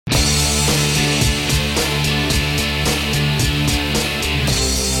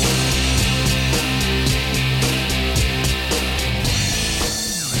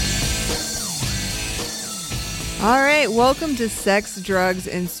Hi, welcome to Sex, Drugs,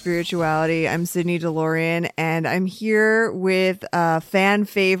 and Spirituality. I'm Sydney DeLorean, and I'm here with fan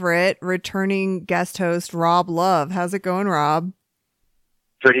favorite, returning guest host, Rob Love. How's it going, Rob?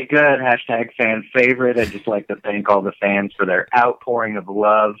 Pretty good. Hashtag fan favorite. I'd just like to thank all the fans for their outpouring of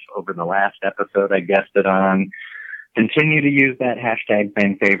love over the last episode I guested on. Continue to use that hashtag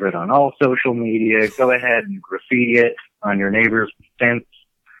fan favorite on all social media. Go ahead and graffiti it on your neighbor's fence.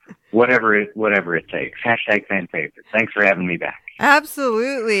 Whatever it takes. Hashtag fan favorite. Thanks for having me back.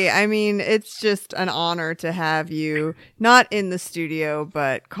 Absolutely. I mean, it's just an honor to have you, not in the studio,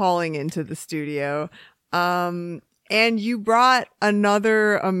 but calling into the studio. And you brought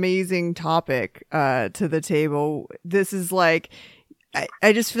another amazing topic to the table. This is like,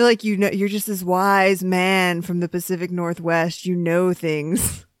 I just feel like you're just this wise man from the Pacific Northwest. You know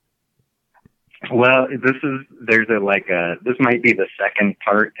things. Well, this might be the second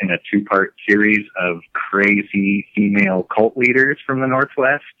part in a 2-part series of crazy female cult leaders from the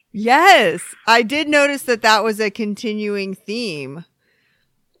Northwest. Yes, I did notice that was a continuing theme.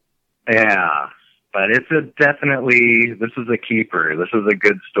 Yeah, but this is a keeper. This is a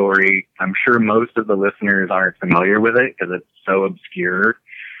good story. I'm sure most of the listeners aren't familiar with it because it's so obscure.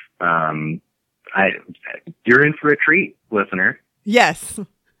 You're in for a treat, listener. Yes.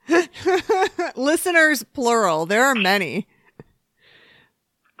 Listeners, plural. There are many.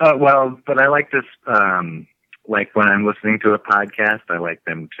 But I like this, like when I'm listening to a podcast, I like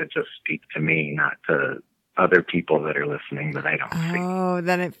them to just speak to me, not to other people that are listening that I don't see. Oh,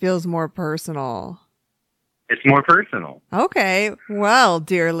 then it feels more personal. It's more personal. Okay. Well,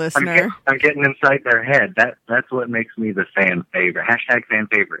 dear listener. I'm getting inside their head. That's what makes me the fan favorite. Hashtag fan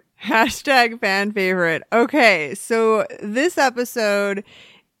favorite. Hashtag fan favorite. Okay. So this episode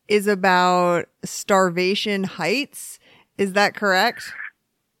is about Starvation Heights. Is that correct?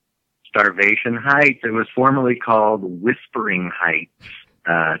 Starvation Heights. It was formerly called Whispering Heights.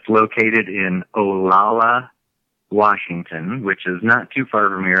 It's located in Olalla, Washington, which is not too far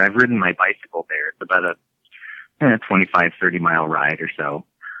from here. I've ridden my bicycle there. It's about a 25, 30-mile ride or so.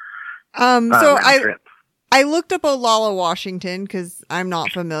 I looked up Olalla, Washington, because I'm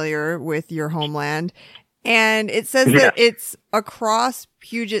not familiar with your homeland. And it says that it's across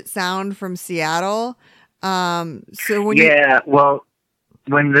Puget Sound from Seattle. When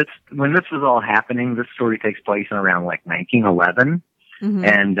this was all happening, this story takes place in around like 1911,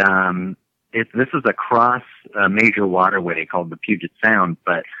 and this is across a major waterway called the Puget Sound.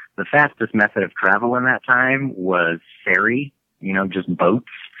 But the fastest method of travel in that time was ferry, just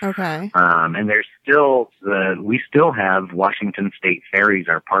boats. Okay. And we still have Washington State ferries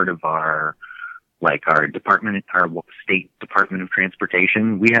are part of our state Department of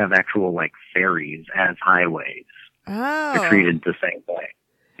Transportation. We have actual ferries as highways. Oh. They're treated the same way.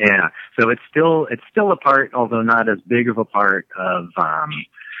 Yeah. So it's still a part, although not as big of a part of,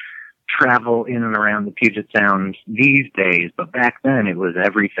 travel in and around the Puget Sound these days. But back then it was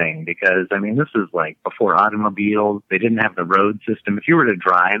everything because, this is before automobiles. They didn't have the road system. If you were to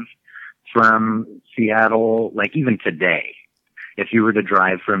drive from Seattle, even today, if you were to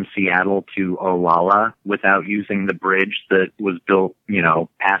drive from Seattle to Olalla without using the bridge that was built,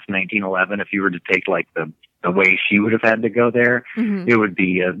 past 1911, if you were to take the way she would have had to go there, it would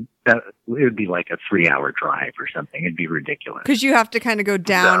be like a 3-hour drive or something. It'd be ridiculous. Because you have to kind of go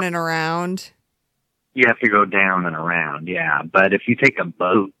down and around. You have to go down and around, yeah. But if you take a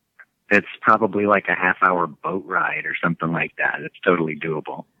boat, it's probably like a half-hour boat ride or something like that. It's totally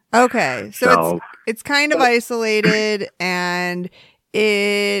doable. Okay, so it's kind of isolated, and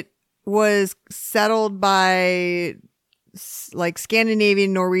it was settled by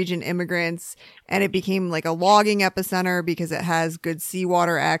Scandinavian, Norwegian immigrants, and it became a logging epicenter because it has good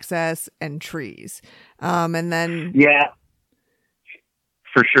seawater access and trees. And then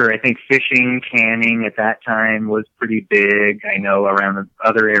for sure, I think fishing, canning at that time was pretty big. I know around the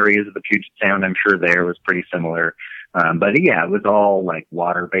other areas of the Puget Sound, I'm sure there was pretty similar. But it was all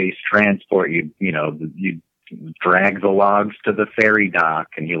water-based transport. You drag the logs to the ferry dock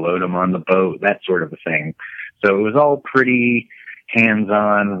and you load them on the boat, that sort of a thing. So it was all pretty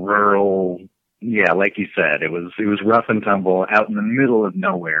hands-on, rural. Yeah, like you said, it was rough and tumble out in the middle of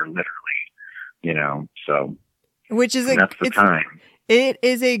nowhere, literally. So that's the time. It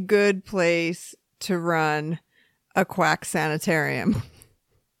is a good place to run a quack sanitarium.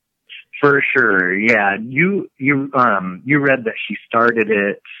 For sure, yeah. You read that she started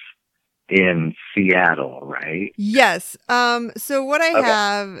it in Seattle, right? Yes. So what I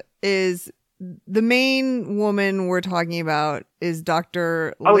have is the main woman we're talking about is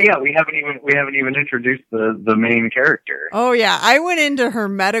Dr. Oh yeah, we haven't even introduced the main character. Oh yeah, I went into her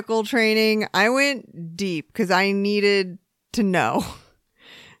medical training. I went deep because I needed to know.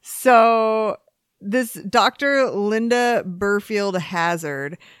 So this Dr. Linda Burfield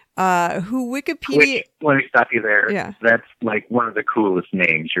Hazard, who Wikipedia. Let me stop you there. Yeah, that's like one of the coolest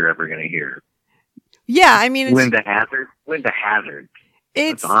names you're ever going to hear. Yeah, I mean, Linda Hazard. Linda Hazard.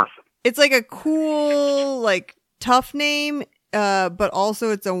 It's That's awesome. It's like a cool, like tough name, but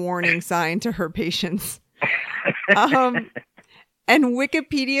also it's a warning sign to her patients. And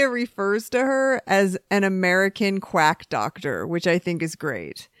Wikipedia refers to her as an American quack doctor, which I think is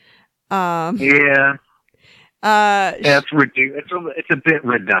great. Yeah. It's a bit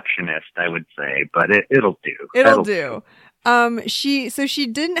reductionist, I would say, but it'll do. It'll do. She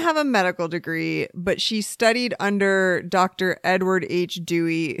didn't have a medical degree, but she studied under Dr. Edward H.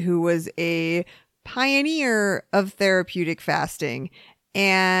 Dewey, who was a pioneer of therapeutic fasting.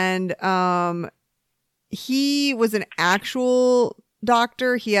 And he was an actual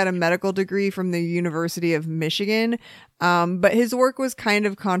doctor. He had a medical degree from the University of Michigan. But his work was kind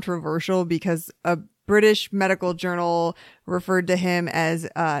of controversial because a British medical journal referred to him as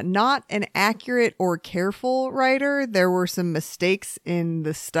not an accurate or careful writer. There were some mistakes in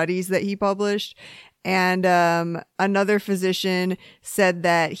the studies that he published. And another physician said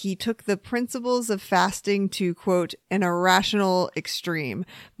that he took the principles of fasting to, quote, an irrational extreme.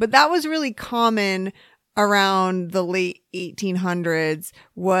 But that was really common around the late 1800s,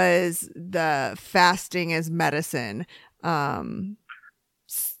 was the fasting as medicine.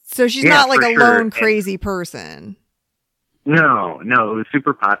 So she's not like a lone crazy person. No, it was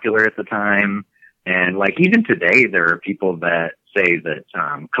super popular at the time. And like even today, there are people that say that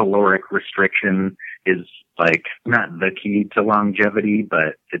caloric restriction is like not the key to longevity,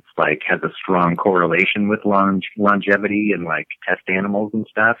 but it's like has a strong correlation with longevity and like test animals and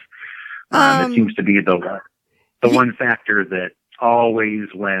stuff. It seems to be the one factor that always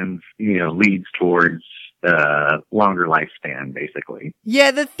leads towards longer lifespan, basically.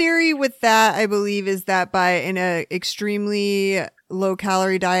 Yeah, the theory with that, I believe, is that by in a extremely low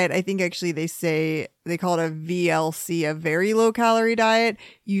calorie diet, I think actually they call it a VLC, a very low calorie diet,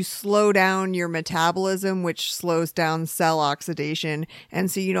 you slow down your metabolism, which slows down cell oxidation,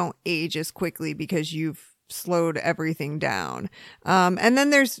 and so you don't age as quickly because you've slowed everything down. And then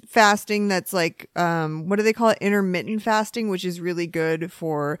there's fasting that's like, what do they call it? Intermittent fasting, which is really good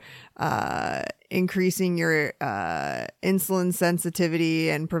for increasing your insulin sensitivity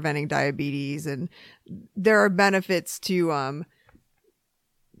and preventing diabetes. And there are benefits to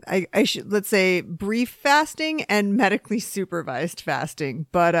let's say brief fasting and medically supervised fasting.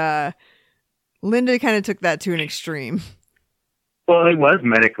 But Linda kind of took that to an extreme. Well, it was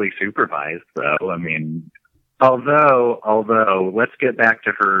medically supervised, though. I mean, although let's get back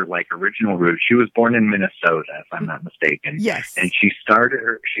to her like original roots. She was born in Minnesota, if I'm not mistaken. Yes. And she started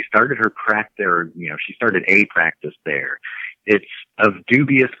her practice, she started a practice there. It's of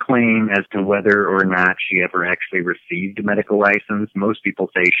dubious claim as to whether or not she ever actually received a medical license. Most people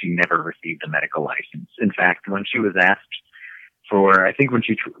say she never received a medical license. In fact, when she was asked for, I think when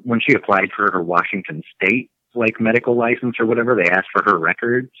she applied for her Washington State like medical license or whatever, they asked for her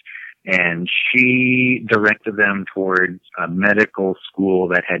records. And she directed them towards a medical school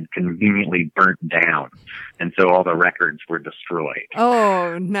that had conveniently burnt down. And so all the records were destroyed.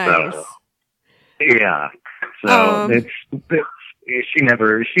 Oh, nice. So, yeah. So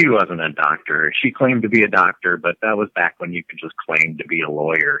she wasn't a doctor. She claimed to be a doctor, but that was back when you could just claim to be a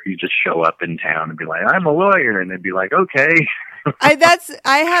lawyer. You just show up in town and be like, I'm a lawyer. And they'd be like, okay. I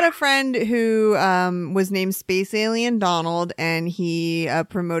had a friend who was named Space Alien Donald, and he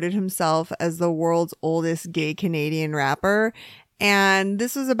promoted himself as the world's oldest gay Canadian rapper. And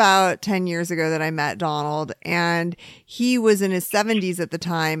this was about 10 years ago that I met Donald, and he was in his 70s at the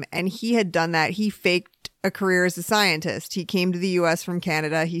time, and he had done that. He faked a career as a scientist. He came to the US from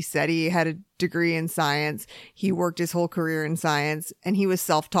Canada. He said he had a degree in science. He worked his whole career in science, and he was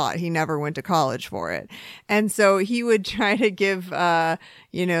self-taught. He never went to college for it. And so he would try to give, the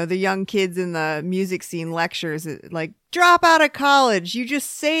young kids in the music scene lectures, like, drop out of college. You just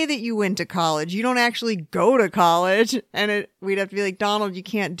say that you went to college. You don't actually go to college. And we'd have to be like, Donald, you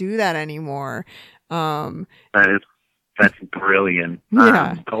can't do that anymore. That's brilliant.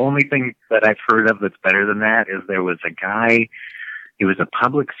 Yeah. The only thing that I've heard of that's better than that is there was a guy, he was a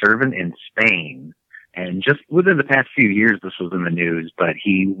public servant in Spain, and just within the past few years this was in the news, but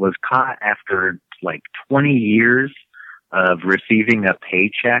he was caught after like 20 years of receiving a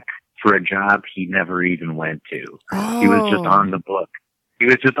paycheck for a job he never even went to. Oh. He was just on the book. He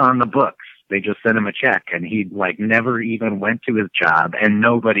was just on the books. They just sent him a check, and he like never even went to his job, and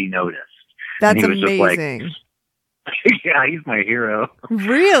nobody noticed. That's and he was amazing. Just like, yeah, he's my hero.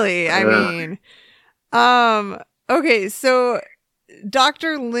 Really? I mean, okay, so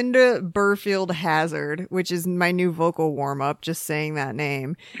Dr. Linda Burfield Hazard, which is my new vocal warm-up, just saying that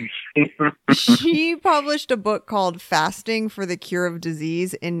name. She published a book called Fasting for the Cure of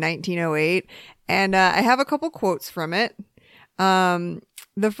Disease in 1908, and I have a couple quotes from it.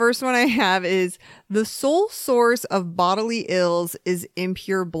 The first one I have is, "The sole source of bodily ills is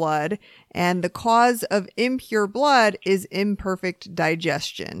impure blood, and the cause of impure blood is imperfect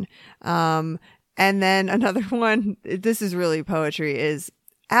digestion." And then another one, this is really poetry, is,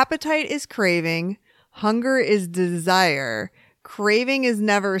 "Appetite is craving, hunger is desire, craving is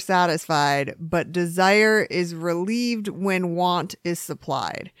never satisfied, but desire is relieved when want is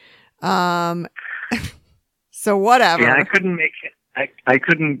supplied." So whatever. Yeah, I couldn't make it. I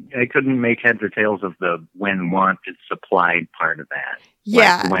couldn't make heads or tails of the when want is supplied part of that.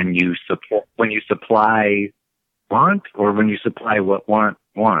 Yeah. Like when you supply want, or when you supply what want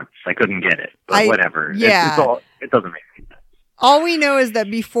wants. I couldn't get it, but whatever. Yeah. It doesn't make any sense. All we know is that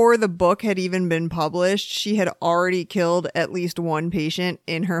before the book had even been published, she had already killed at least one patient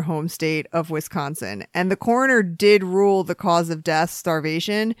in her home state of Wisconsin. And the coroner did rule the cause of death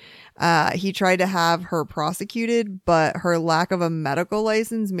starvation. He tried to have her prosecuted, but her lack of a medical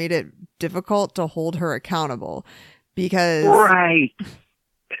license made it difficult to hold her accountable because... Right.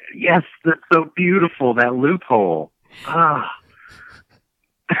 Yes, that's so beautiful, that loophole. Ah.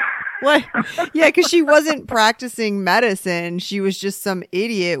 What? Yeah, because she wasn't practicing medicine. She was just some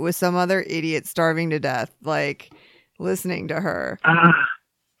idiot with some other idiot starving to death, like listening to her.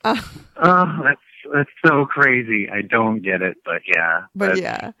 That's so crazy. I don't get it, but yeah. But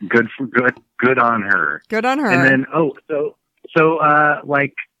yeah, good on her. Good on her. And then so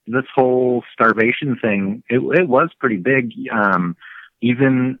like this whole starvation thing, it was pretty big.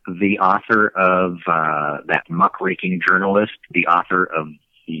 Even the author of that muckraking journalist, the author of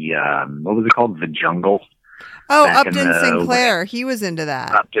the what was it called? The Jungle. Oh, Upton Sinclair. He was into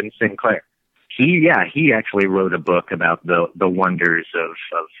that. Upton Sinclair. He actually wrote a book about the wonders of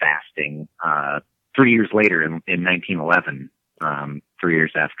fasting 3 years later in 1911, 3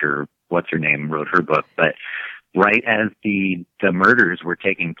 years after what's her name wrote her book, but right as the murders were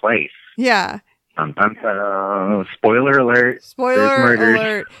taking place. Yeah. Spoiler alert. Spoiler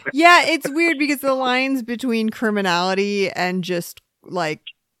alert. Yeah, it's weird because the lines between criminality and just like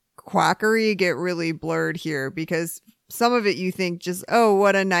quackery get really blurred here, because some of it you think just, oh,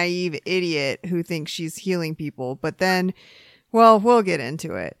 what a naive idiot who thinks she's healing people. But then, well, we'll get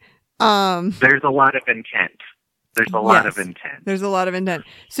into it. There's a lot of intent. There's a lot of intent. There's a lot of intent.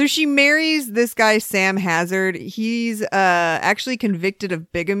 So she marries this guy, Sam Hazard. He's actually convicted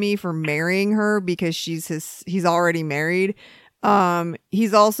of bigamy for marrying her because he's already married.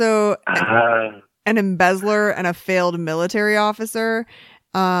 He's also an embezzler and a failed military officer.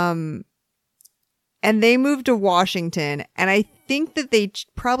 And they moved to Washington. And I think that they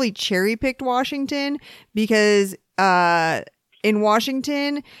probably cherry picked Washington because in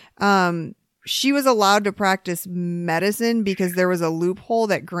Washington, she was allowed to practice medicine because there was a loophole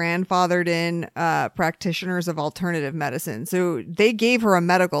that grandfathered in practitioners of alternative medicine. So they gave her a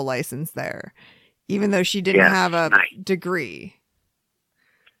medical license there, even though she didn't have a degree.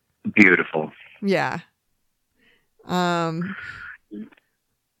 Beautiful. Yeah.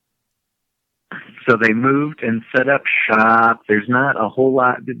 So they moved and set up shop. There's not a whole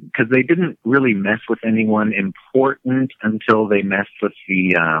lot because they didn't really mess with anyone important until they messed with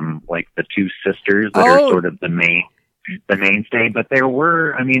the like the two sisters that are sort of the mainstay. But there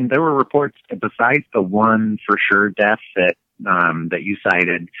were reports besides the one for sure death that you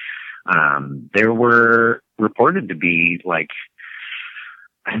cited. There were reported to be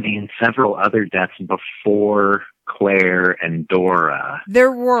several other deaths before Claire and Dora.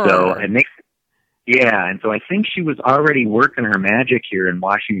 There were. So it makes. Yeah, and so I think she was already working her magic here in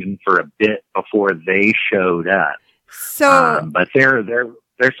Washington for a bit before they showed up. So, but they're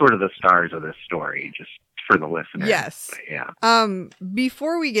sort of the stars of this story, just for the listener. Yes. But yeah.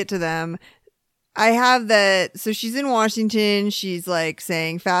 Before we get to them, I have that. So she's in Washington. She's like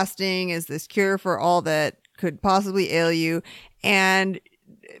saying fasting is this cure for all that could possibly ail you, and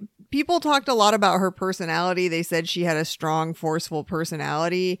people talked a lot about her personality. They said she had a strong, forceful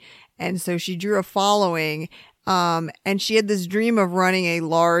personality. And so she drew a following. And she had this dream of running a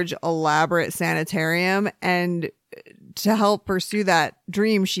large, elaborate sanitarium. And to help pursue that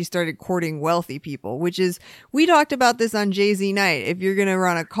dream, she started courting wealthy people, which is, we talked about this on Jay-Z Night. If you're going to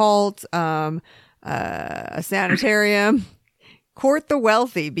run a cult, a sanitarium, court the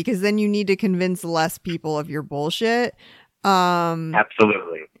wealthy, because then you need to convince less people of your bullshit.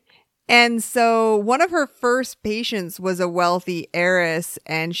 Absolutely. And so one of her first patients was a wealthy heiress,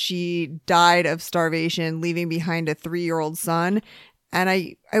 and she died of starvation, leaving behind a 3-year-old son. And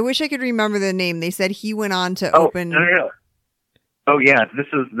I wish I could remember the name. They said he went on to open. No. Oh yeah, this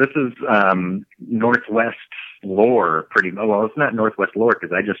is Northwest lore. Well, it's not Northwest lore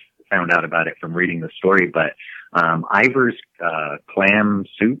because I just found out about it from reading the story. But Ivar's clam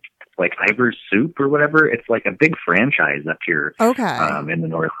soup, like Ivar's soup or whatever. It's like a big franchise up here. Okay. In the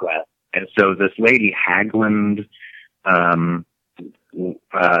Northwest. And so this lady, Hagland, I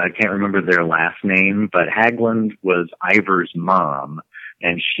can't remember their last name, but Hagland was Ivar's mom,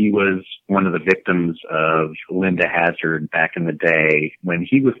 and she was one of the victims of Linda Hazard back in the day. When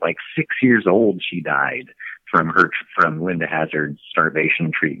he was like 6 years old, she died from Linda Hazard's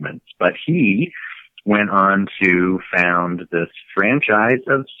starvation treatments. But he went on to found this franchise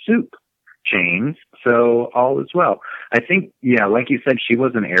of soup chains, so all is well. I think, yeah, like you said, she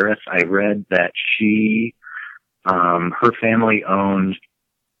was an heiress. I read that she, her family owned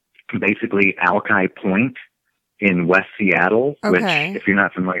basically Alki Point in West Seattle, which, if you're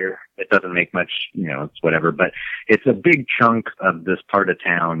not familiar, it doesn't make much, it's whatever, but it's a big chunk of this part of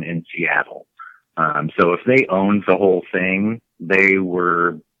town in Seattle. So if they owned the whole thing, they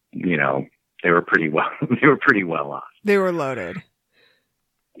were, they were pretty well off. They were loaded.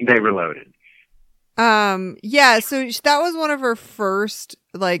 They were loaded. Yeah, so that was one of her first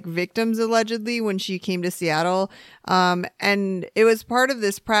victims allegedly when she came to Seattle. And it was part of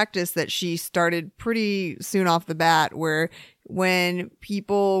this practice that she started pretty soon off the bat, where when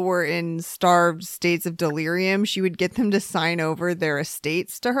people were in starved states of delirium, she would get them to sign over their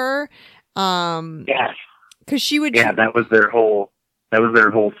estates to her. Yes. 'Cause she would. Yeah, that was their whole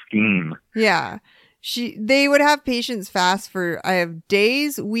scheme. Yeah. They would have patients fast for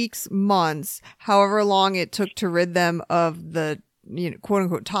days, weeks, months, however long it took to rid them of the quote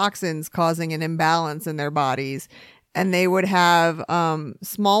unquote toxins causing an imbalance in their bodies. And they would have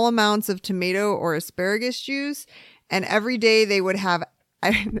small amounts of tomato or asparagus juice, and every day they would have,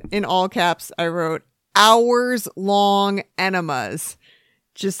 in all caps I wrote, hours long enemas.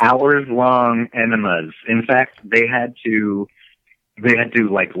 Just hours long enemas. In fact, they had to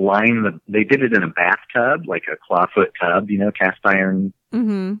line they did it in a bathtub, like a clawfoot tub, cast iron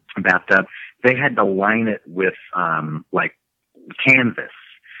bathtub. They had to line it with, canvas,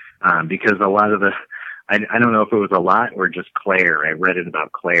 because a lot of I don't know if it was a lot or just Claire. I read it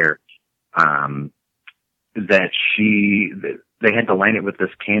about Claire, that they had to line it with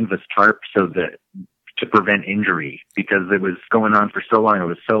this canvas tarp to prevent injury, because it was going on for so long. It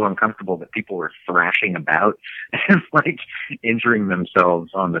was so uncomfortable that people were thrashing about and injuring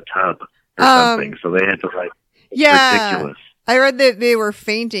themselves on the tub or something. So they had to ridiculous. I read that they were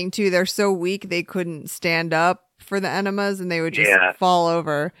fainting too. They're so weak they couldn't stand up for the enemas, and they would just fall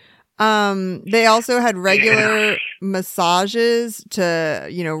over. They also had regular massages to,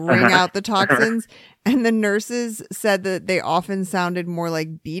 wring out the toxins. And the nurses said that they often sounded more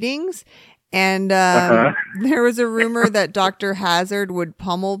like beatings. And there was a rumor that Dr. Hazard would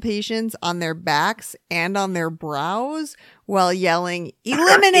pummel patients on their backs and on their brows while yelling,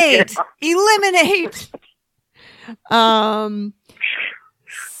 "Eliminate! Eliminate!"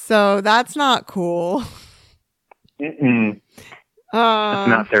 So that's not cool. It's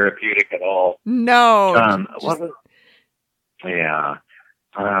not therapeutic at all. No.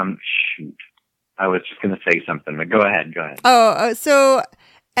 Shoot. I was just going to say something, but go ahead. So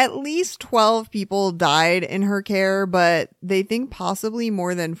at least 12 people died in her care, but they think possibly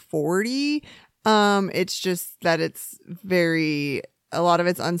more than 40. It's just that a lot of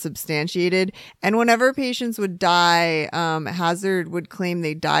it's unsubstantiated. And whenever patients would die, Hazard would claim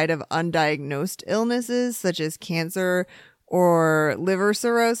they died of undiagnosed illnesses such as cancer or liver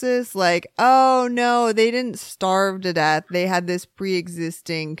cirrhosis. Oh no, they didn't starve to death. They had this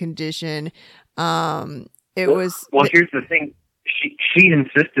pre-existing condition. Here's the thing. She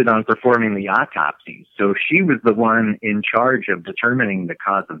insisted on performing the autopsies, so she was the one in charge of determining the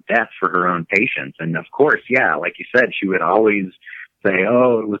cause of death for her own patients. And of course, like you said, she would always say,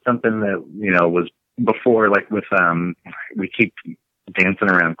 "Oh, it was something that was before." With we keep dancing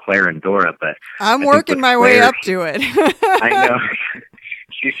around Claire and Dora, but I'm working my way up to it. I know.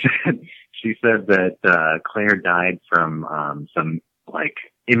 She said that Claire died from some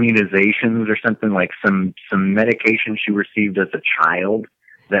immunizations or something, some medication she received as a child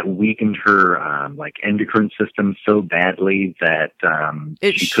that weakened her endocrine system so badly that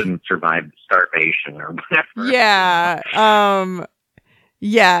she couldn't survive starvation or whatever. Yeah.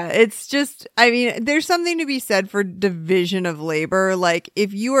 Yeah, it's just, I mean, there's something to be said for division of labor. Like,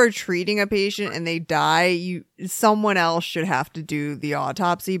 if you are treating a patient and they die, someone else should have to do the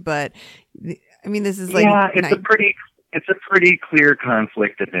autopsy. But I mean, this is like, yeah, it's a pretty clear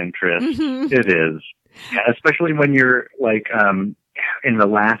conflict of interest. Mhm. It is, yeah, especially when you're like in the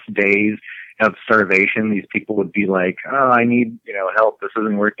last days of starvation. These people would be like, "Oh, I need help. This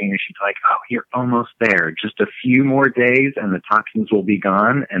isn't working." And she's like, "Oh, you're almost there. Just a few more days, and the toxins will be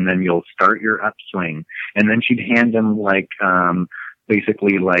gone, and then you'll start your upswing." And then she'd hand them like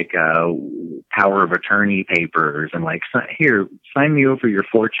basically like power of attorney papers and like, "Here, sign me over your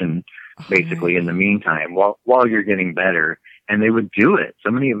fortune." Basically, in the meantime, while you're getting better. And they would do it. So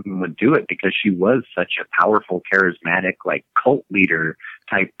many of them would do it because she was such a powerful, charismatic, like cult leader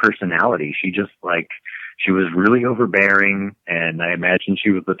type personality. She just she was really overbearing. And I imagine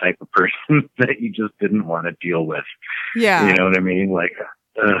she was the type of person that you just didn't want to deal with. Yeah. You know what I mean? Like,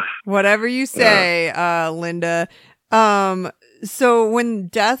 whatever you say, Linda. So when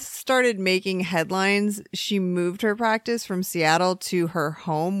Death started making headlines, she moved her practice from Seattle to her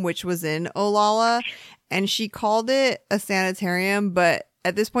home, which was in Olalla, and she called it a sanitarium, but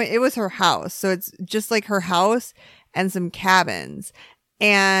at this point it was her house. So it's just like her house and some cabins.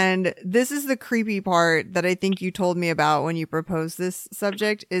 And this is the creepy part that I think you told me about when you proposed this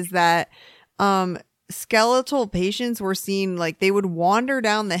subject, is that skeletal patients were seen, like they would wander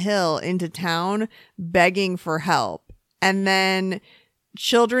down the hill into town begging for help. And then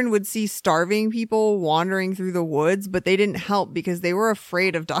children would see starving people wandering through the woods, but they didn't help because they were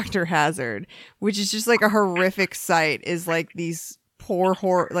afraid of Dr. Hazard, which is just like a horrific sight, is like these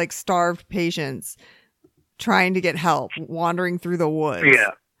poor, like starved patients trying to get help wandering through the woods. yeah.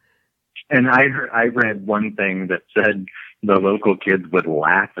 And I read one thing that said the local kids would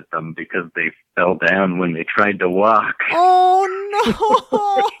laugh at them because they fell down when they tried to walk. Oh no!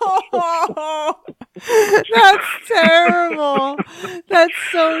 That's terrible. That's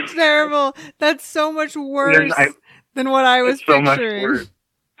so terrible. That's so much worse than what I was picturing. So much worse.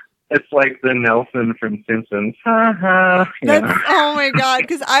 It's like the Nelson from Simpsons. Ha ha. Oh my God.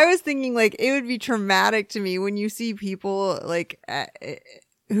 Because I was thinking like it would be traumatic to me when you see people like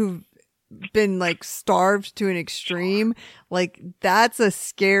who've been like starved to an extreme. Like that's a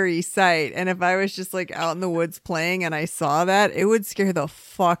scary sight. And if I was just like out in the woods playing and I saw that, it would scare the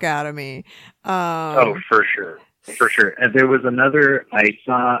fuck out of me. Oh, for sure. For sure. And there was another, I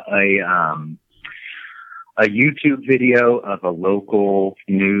saw a YouTube video of a local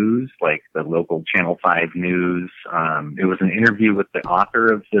news, like the local Channel 5 news. It was an interview with the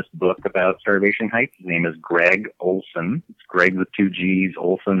author of this book about Starvation Heights. His name is Greg Olson. It's Greg with 2 G's,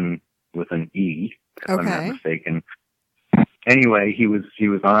 Olson with an E, if I'm not mistaken. Anyway, he was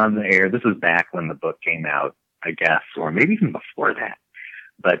on the air. This was back when the book came out, I guess, or maybe even before that.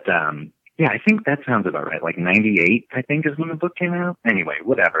 But yeah, I think that sounds about right. Like 98, I think, is when the book came out. Anyway,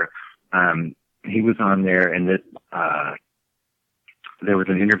 whatever. He was on there, and there was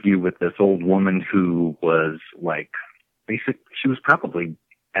an interview with this old woman who was like, she was probably,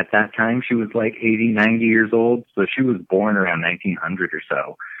 at that time, she was like 80, 90 years old. So she was born around 1900 or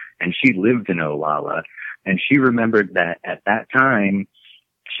so. And she lived in Olalla. And she remembered that at that time,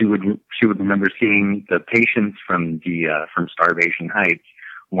 she would remember seeing the patients from Starvation Heights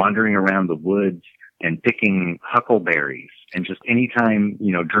wandering around the woods and picking huckleberries. And just anytime,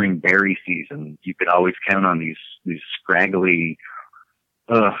 during berry season, you could always count on these scraggly,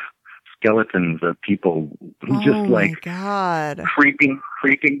 skeletons of people just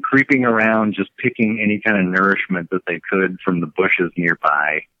creeping around, just picking any kind of nourishment that they could from the bushes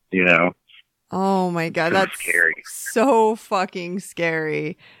nearby, Oh my God. That's scary. So fucking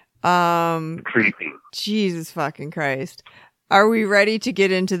scary. Creepy. Jesus fucking Christ. Are we ready to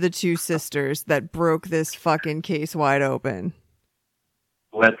get into the 2 sisters that broke this fucking case wide open?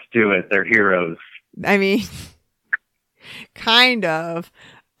 Let's do it. They're heroes. I mean, kind of.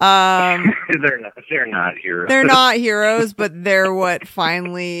 They're not heroes. They're not heroes, but they're what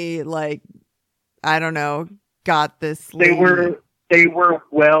finally, like, I don't know, got this. They were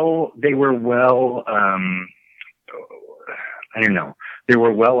well, I don't know. They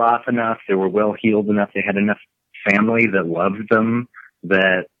were well off enough. They were well healed enough. They had enough family that loved them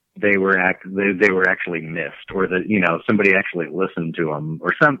that they were actually missed, or that, somebody actually listened to them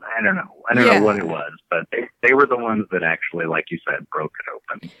or some, I don't know. I don't know what it was, but they were the ones that actually, like you said, broke it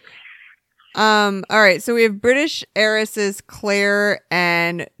open. All right. So we have British heiresses Claire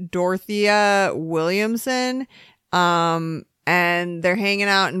and Dorothea Williamson. And they're hanging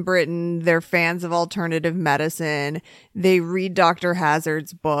out in Britain. They're fans of alternative medicine. They read Dr.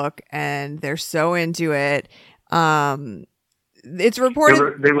 Hazard's book and they're so into it. it's They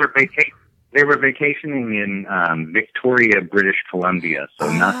reported. they were vacationing in Victoria, British Columbia,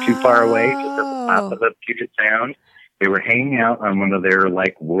 so not too far away, just at the top of the Puget Sound. They were hanging out on one of their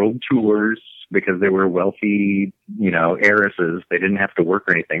like world tours because they were wealthy, heiresses. They didn't have to work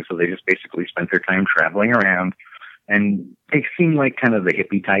or anything, so they just basically spent their time traveling around. And they seem like kind of the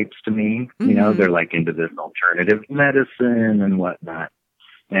hippie types to me. Mhm. They're like into this alternative medicine and whatnot.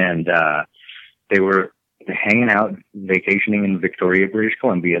 And they were hanging out, vacationing in Victoria, British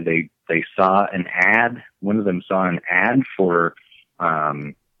Columbia. They saw an ad. One of them saw an ad for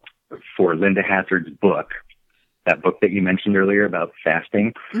Linda Hazzard's book, that book that you mentioned earlier about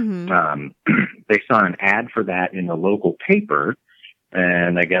fasting. Mhm. They saw an ad for that in the local paper,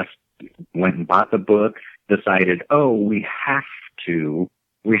 and I guess went and bought the book. Decided, oh, we have to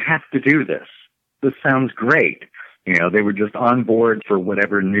do this. This sounds great. They were just on board for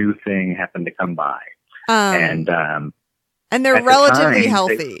whatever new thing happened to come by. And they're at the relatively time,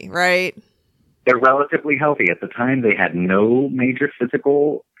 healthy, right? they're relatively healthy. At the time, they had no major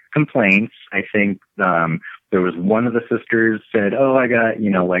physical complaints. I think there was one of the sisters said, oh, I got,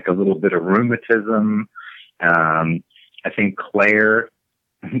 like a little bit of rheumatism. I think Claire,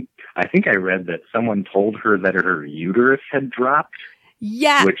 I think I read that someone told her that her uterus had dropped,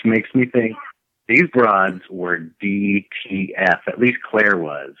 Yeah. which makes me think these broads were DTF. At least Claire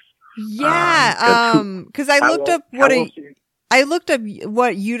was. Yeah. Because I looked up what a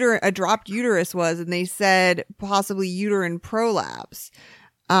dropped uterus was, and they said possibly uterine prolapse.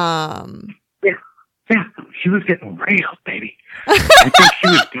 Yeah, she was getting railed, baby. I think she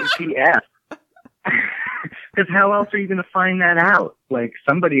was DTF. Because how else are you going to find that out? Like,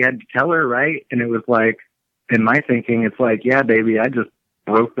 somebody had to tell her, right? And it was like, in my thinking, it's like, yeah, baby, I just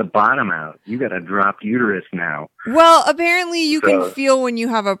broke the bottom out. You got a dropped uterus now. Well, apparently you can feel when you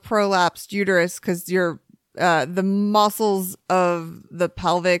have a prolapsed uterus because the muscles of the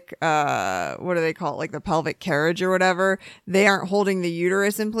pelvic, what do they call it? Like the pelvic carriage or whatever, they aren't holding the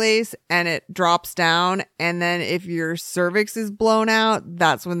uterus in place and it drops down. And then if your cervix is blown out,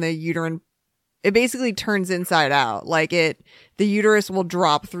 that's when it basically turns inside out. Like the uterus will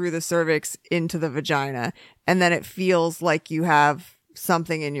drop through the cervix into the vagina, and then it feels like you have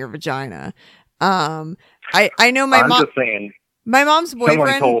something in your vagina. I know my mom. Just saying. My mom's boyfriend.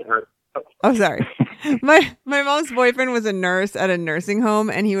 Someone told her. Oh, sorry. My mom's boyfriend was a nurse at a nursing home,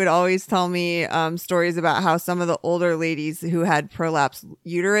 and he would always tell me stories about how some of the older ladies who had prolapsed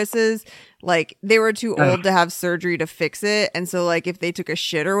uteruses, like they were too old to have surgery to fix it, and so like if they took a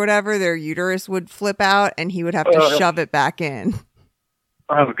shit or whatever, their uterus would flip out, and he would have to shove it back in.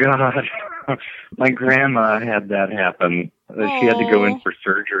 Oh God, my grandma had that happen. She had to go in for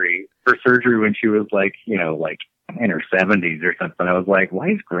surgery. For surgery when she was like, like in her 70s or something. I was like, why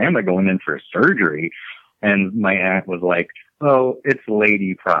is grandma going in for surgery? And my aunt was like, oh, it's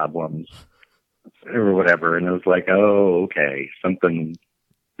lady problems or whatever. And it was like, oh, okay,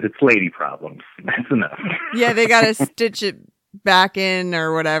 it's lady problems. That's enough. Yeah, they got to stitch it back in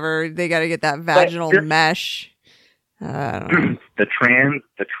or whatever. They got to get that vaginal mesh. I don't know.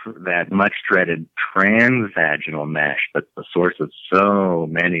 That much dreaded transvaginal mesh that's the source of so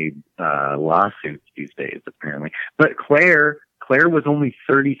many lawsuits these days, apparently. But Claire was only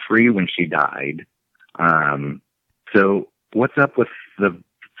 33 when she died. So what's up with the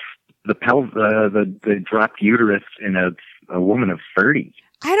dropped uterus in a woman of 30?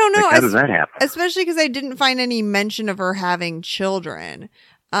 I don't know. Like, how does that happen? Especially because I didn't find any mention of her having children.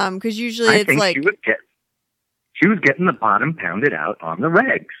 Because usually it's like she was getting the bottom pounded out on the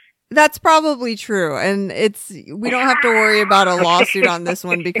regs. That's probably true. And we don't have to worry about a lawsuit on this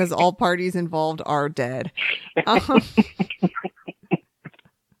one because all parties involved are dead. So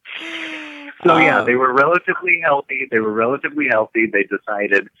yeah, they were relatively healthy. They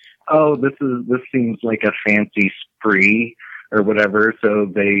decided, oh, this seems like a fancy spree or whatever. So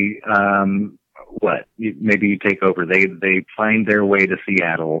they, maybe you take over. They find their way to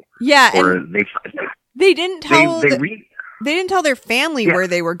Seattle. Yeah. Or they didn't tell they didn't tell their family where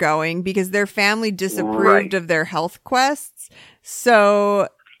they were going because their family disapproved of their health quests. So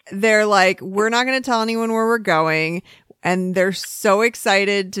they're like, we're not going to tell anyone where we're going. And they're so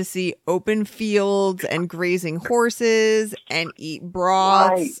excited to see open fields and grazing horses and eat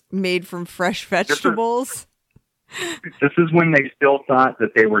broths made from fresh vegetables. This is when they still thought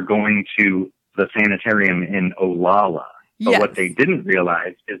that they were going to the sanitarium in Olalla. But what they didn't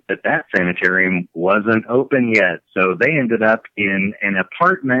realize is that sanitarium wasn't open yet. So they ended up in an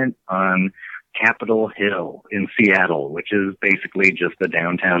apartment on Capitol Hill in Seattle, which is basically just a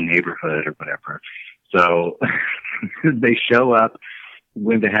downtown neighborhood or whatever. So they show up.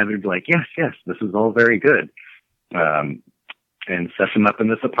 Linda Hazzard's like, yes, this is all very good. and sets them up in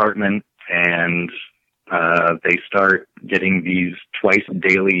this apartment, and they start getting these twice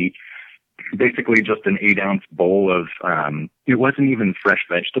daily, basically just an 8-ounce bowl of, it wasn't even fresh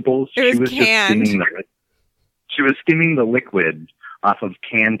vegetables. It was canned. She was skimming the liquid off of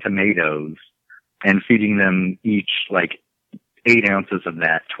canned tomatoes and feeding them each like 8 ounces of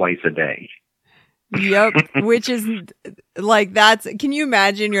that twice a day. Yep. Which is like, can you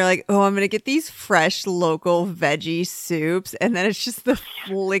imagine? You're like, oh, I'm going to get these fresh local veggie soups. And then it's just the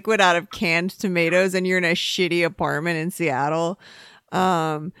liquid out of canned tomatoes and you're in a shitty apartment in Seattle.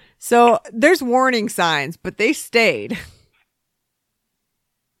 So there's warning signs, but they stayed.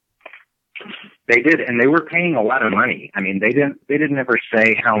 They did. And they were paying a lot of money. I mean, they didn't ever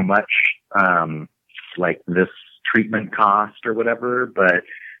say how much, like this treatment cost or whatever, but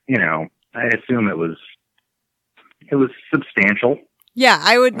you know, I assume it was substantial. Yeah,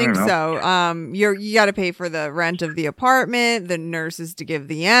 I would think so. You got to pay for the rent of the apartment, the nurses to give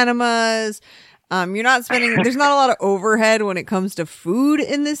the enemas. You're not spending, there's not a lot of overhead when it comes to food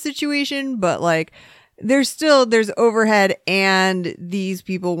in this situation, but like there's overhead, and these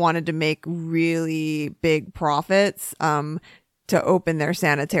people wanted to make really big profits, to open their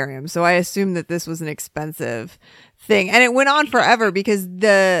sanitarium. So I assume that this was an expensive thing. And it went on forever because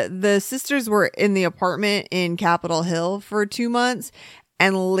the sisters were in the apartment in Capitol Hill for 2 months.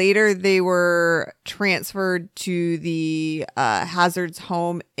 And later they were transferred to the Hazard's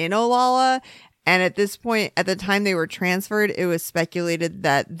home in Olalla. And at this point, at the time they were transferred, it was speculated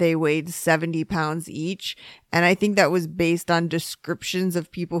that they weighed 70 pounds each. And I think that was based on descriptions of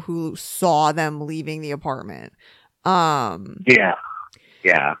people who saw them leaving the apartment. Yeah.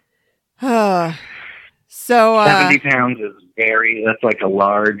 So 70 pounds is that's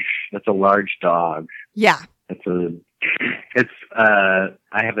a large dog. Yeah. I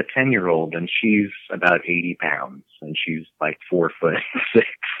have a 10-year-old and she's about 80 pounds and she's like 4'6".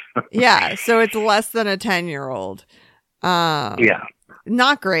 Yeah. So it's less than a 10-year-old. Yeah.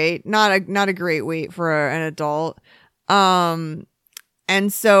 Not great. Not a great weight for an adult.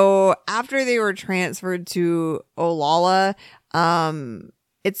 And so after they were transferred to Olalla,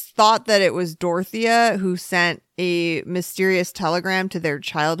 it's thought that it was Dorothea who sent a mysterious telegram to their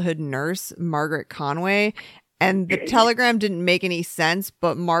childhood nurse, Margaret Conway. And the telegram didn't make any sense,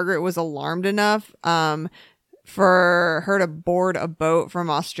 but Margaret was alarmed enough for her to board a boat from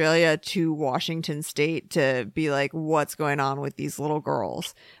Australia to Washington State to be like, what's going on with these little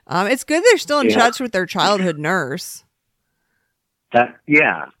girls? It's good they're still in touch with their childhood nurse. That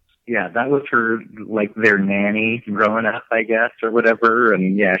was her, like their nanny growing up, I guess, or whatever.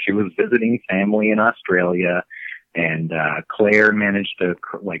 And yeah, she was visiting family in Australia, and Claire managed to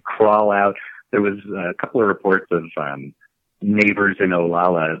crawl out. There was a couple of reports of neighbors in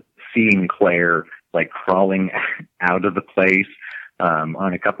Olalla seeing Claire like crawling out of the place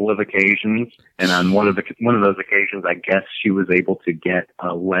on a couple of occasions. And on one of those occasions, I guess she was able to get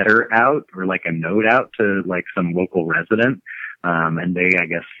a letter out or like a note out to like some local resident. And they, I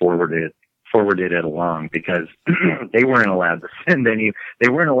guess, forwarded it along because they weren't allowed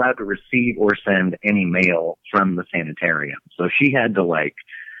to receive or send any mail from the sanitarium. So she had to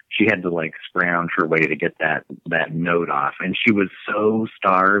scrounge her way to get that note off. And she was so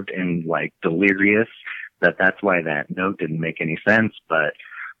starved and like delirious that's why that note didn't make any sense. But,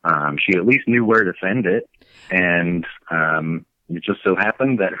 she at least knew where to send it. And, it just so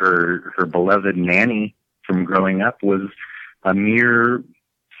happened that her beloved nanny from growing up was a mere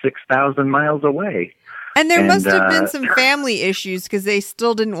 6,000 miles away. And there must have been some family issues because they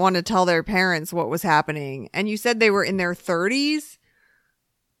still didn't want to tell their parents what was happening. And you said they were in their 30s?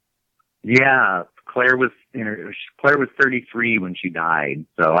 Yeah, Claire was 33 when she died.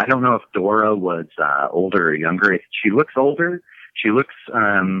 So I don't know if Dora was older or younger. She looks older. She looks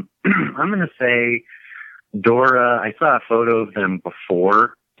I'm going to say Dora, I saw a photo of them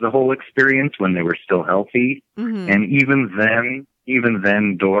before the whole experience when they were still healthy. Mm-hmm. And even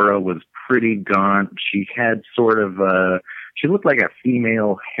then Dora was pretty gaunt. She had sort of she looked like a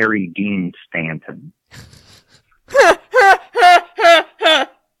female Harry Dean Stanton.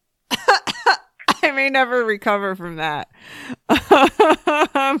 I may never recover from that.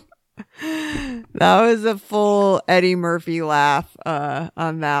 That was a full Eddie Murphy laugh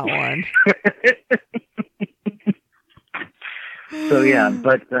on that one. So yeah,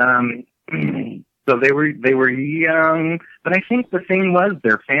 but so they were young, but I think the thing was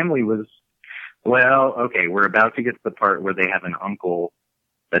their family was, well, okay, we're about to get to the part where they have an uncle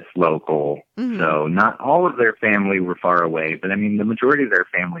that's local. Mm-hmm. So not all of their family were far away, but I mean, the majority of their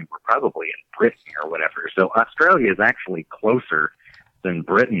family were probably in Britain or whatever. So Australia is actually closer than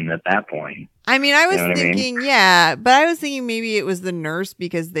Britain at that point. I mean, I was You know what I mean? thinking, yeah, but I was thinking maybe it was the nurse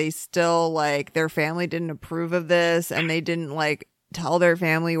because they still like their family didn't approve of this and they didn't like tell their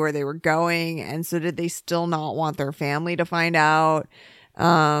family where they were going. And so did they still not want their family to find out?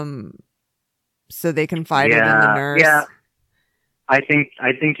 So they confided in the nurse. Yeah. I think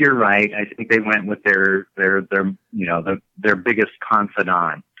you're right. I think they went with their their biggest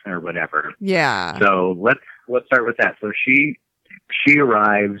confidant or whatever. Yeah. So let's start with that. So she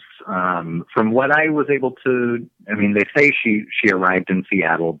arrives, from what I was able to, I mean, they say she arrived in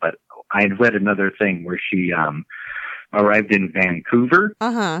Seattle, but I had read another thing where she, arrived in Vancouver.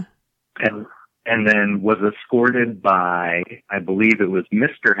 Uh-huh. And then was escorted by, I believe it was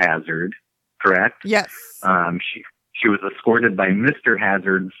Mr. Hazard, correct? Yes. She was escorted by Mr.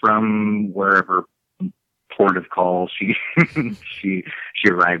 Hazard from wherever port of call she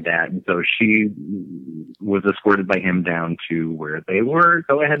arrived at, and so she was escorted by him down to where they were.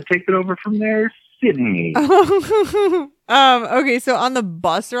 Go ahead and take it over from there, Sydney. Okay, so on the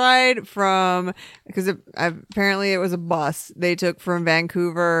bus ride from, because apparently it was a bus they took from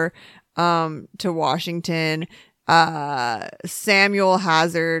Vancouver to Washington, Samuel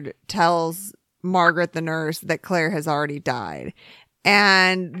Hazard tells Margaret the nurse that Claire has already died,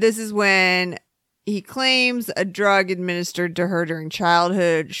 and this is when he claims a drug administered to her during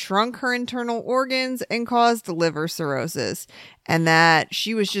childhood shrunk her internal organs and caused liver cirrhosis, and that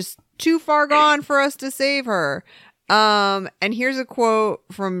she was just too far gone for us to save her. And here's a quote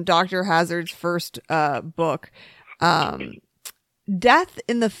from Dr. Hazard's first book. Death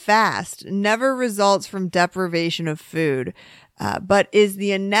in the fast never results from deprivation of food, but is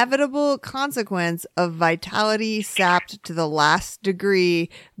the inevitable consequence of vitality sapped to the last degree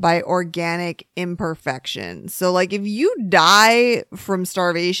by organic imperfection. So, like, if you die from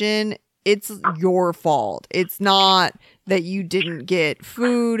starvation, it's your fault. It's not that you didn't get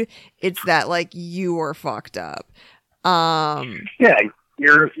food. It's that, like, you were fucked up. Yeah,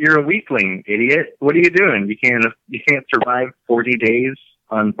 you're a weakling, idiot. What are you doing? You can't survive 40 days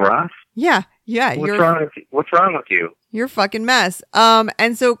on broth? Yeah. What's wrong with you? You're a fucking mess.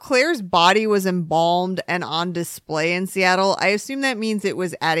 And so Claire's body was embalmed and on display in Seattle. I assume that means it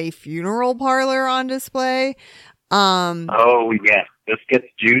was at a funeral parlor on display. Oh, yes. This gets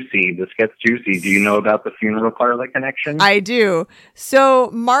juicy. Do you know about the funeral parlor connection? I do.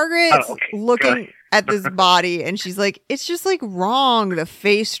 So Margaret's okay. looking at this body and she's like, it's just like wrong. The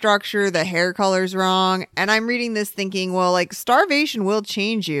face structure, the hair color's wrong. And I'm reading this thinking, well, like starvation will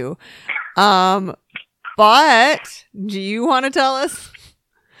change you. But do you want to tell us?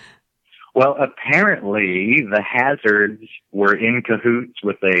 Well, apparently the Hazards were in cahoots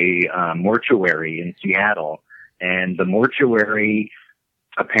with a mortuary in Seattle, and the mortuary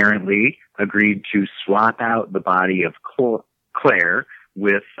apparently agreed to swap out the body of Claire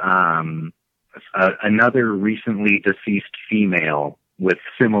with another recently deceased female with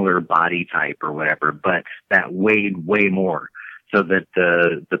similar body type or whatever, but that weighed way more, so that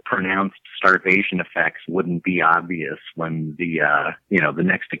the pronounced starvation effects wouldn't be obvious when the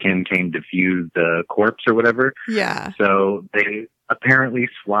next of kin came to view the corpse or whatever. Yeah. So they apparently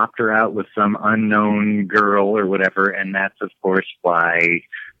swapped her out with some unknown girl or whatever, and that's of course why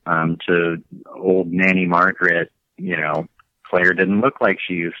to old Nanny Margaret, Claire didn't look like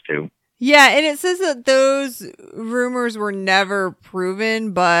she used to. Yeah, and it says that those rumors were never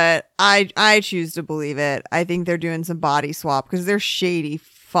proven, but I choose to believe it. I think they're doing some body swap because they're shady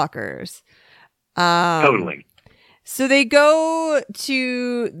fuckers. Totally. So they go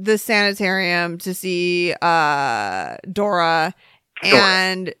to the sanitarium to see Dora,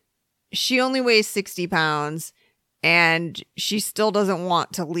 and she only weighs 60 pounds, and she still doesn't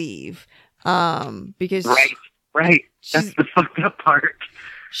want to leave because right. That's the fucked up part.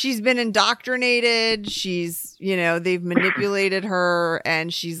 She's been indoctrinated. She's, they've manipulated her,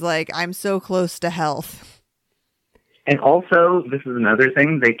 and she's like, I'm so close to health. And also, this is another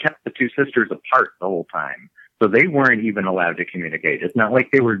thing, they kept the two sisters apart the whole time. So they weren't even allowed to communicate. It's not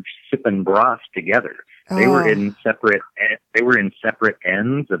like they were sipping broth together. They were in separate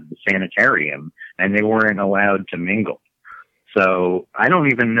ends of the sanitarium, and they weren't allowed to mingle. So I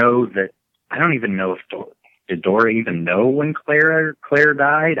don't even know if did Dora even know when Claire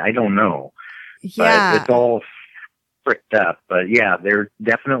died? I don't know. Yeah. But it's all fricked up. But yeah, this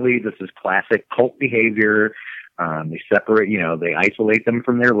is classic cult behavior. They separate, they isolate them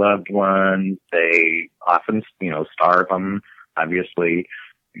from their loved ones. They often, starve them, obviously.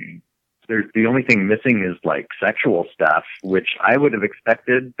 The only thing missing is like sexual stuff, which I would have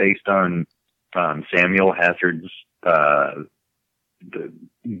expected based on Samuel Hazard's the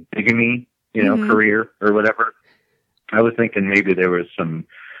bigamy, career or whatever. I was thinking maybe there was some.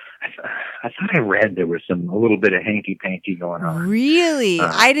 I thought I read there was a little bit of hanky panky going on. Really?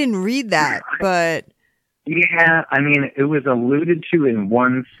 I didn't read that, but yeah, I mean, it was alluded to in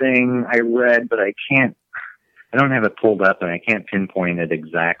one thing I read, but I don't have it pulled up, and I can't pinpoint it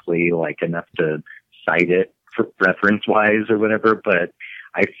exactly, like enough to cite it for reference wise or whatever. But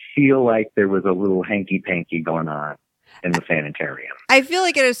I feel like there was a little hanky panky going on in the sanitarium. I feel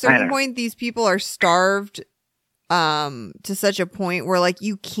like at a certain point, these people are starved to such a point where like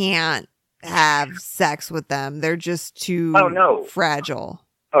you can't have sex with them. They're just too fragile.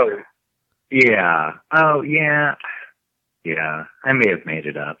 Oh, yeah. Oh, yeah. Yeah. I may have made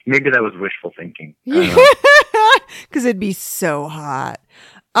it up. Maybe that was wishful thinking. Because it'd be so hot.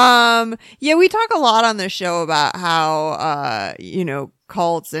 Yeah, we talk a lot on the show about how,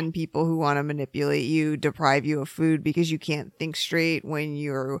 cults and people who want to manipulate you deprive you of food because you can't think straight when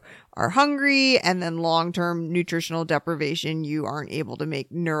you are hungry, and then long-term nutritional deprivation, you aren't able to make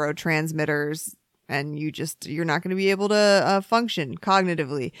neurotransmitters, and you're not going to be able to function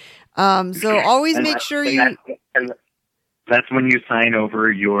cognitively. So always make sure you. That's when you sign over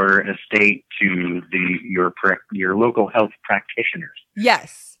your estate to your local health practitioners.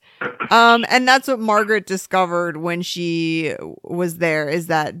 Yes. And that's what Margaret discovered when she was there, is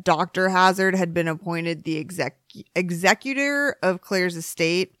that Dr. Hazard had been appointed the executor of Claire's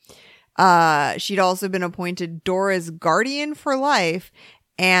estate. She'd also been appointed Dora's guardian for life.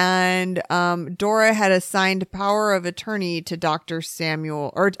 And Dora had assigned power of attorney to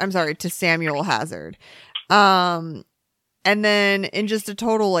Samuel Hazard. And then in just a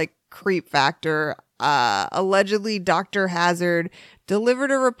total like creep factor, allegedly Dr. Hazard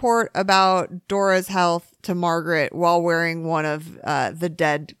delivered a report about Dora's health to Margaret while wearing one of the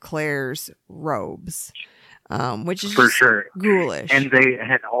dead Claire's robes, which is for sure ghoulish. And they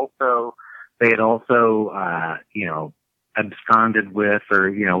had also absconded with, or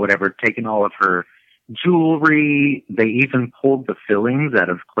whatever, taken all of her jewelry. They even pulled the fillings out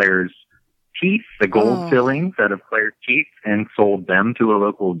of Claire's teeth, the gold fillings out of Claire's teeth, and sold them to a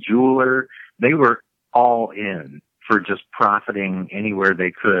local jeweler. They were all in for just profiting anywhere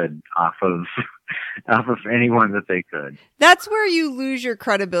they could off of anyone that they could. That's where you lose your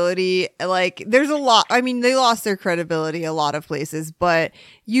credibility. Like, there's a lot. I mean, they lost their credibility a lot of places, but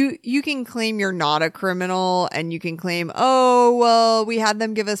you can claim you're not a criminal, and you can claim, oh, well, we had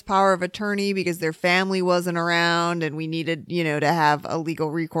them give us power of attorney because their family wasn't around and we needed, to have a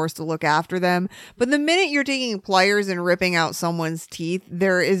legal recourse to look after them. But the minute you're taking pliers and ripping out someone's teeth,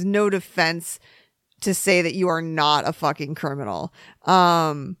 there is no defense to say that you are not a fucking criminal.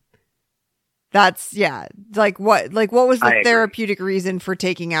 That's, yeah. Like what was the therapeutic reason for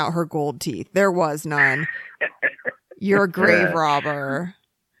taking out her gold teeth? There was none. You're a grave robber.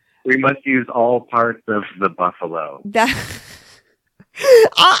 We must use all parts of the buffalo. That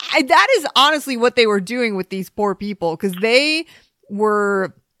is honestly what they were doing with these poor people, because they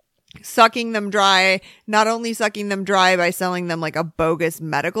were sucking them dry, not only sucking them dry by selling them like a bogus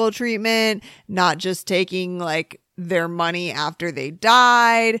medical treatment, not just taking like their money after they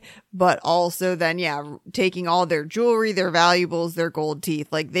died, but also then, taking all their jewelry, their valuables, their gold teeth.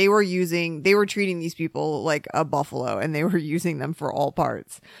 Like they were treating these people like a buffalo, and they were using them for all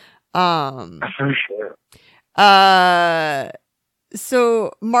parts. For sure.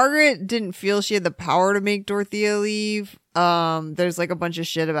 So Margaret didn't feel she had the power to make Dorothea leave. There's like a bunch of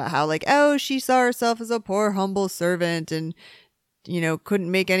shit about how like, oh, she saw herself as a poor, humble servant and, couldn't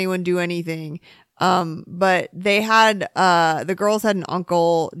make anyone do anything. But they had, the girls had an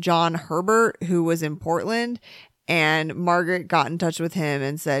uncle, John Herbert, who was in Portland, and Margaret got in touch with him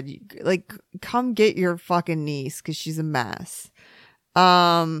and said, like, come get your fucking niece, 'cause she's a mess.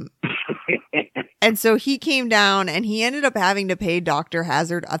 And so he came down, and he ended up having to pay Dr.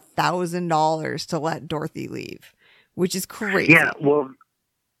 Hazard $1,000 to let Dorothy leave, which is crazy. Yeah, well,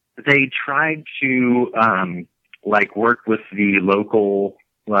 they tried to work with the local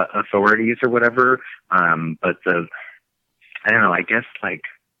authorities or whatever, but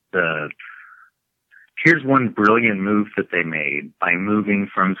here's one brilliant move that they made by moving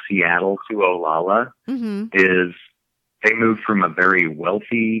from Seattle to Olalla. Mm-hmm. Is they moved from a very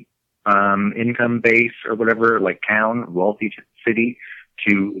wealthy income base or whatever, like town, wealthy city,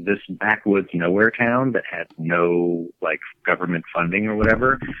 to this backwoods nowhere town that had no like government funding or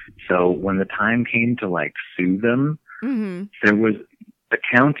whatever. So when the time came to like sue them, mm-hmm. The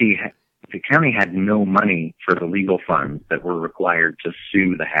county had no money for the legal funds that were required to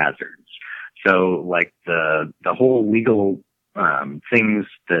sue the Hazards. So like the whole legal things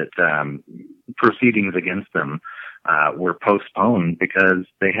that proceedings against them were postponed because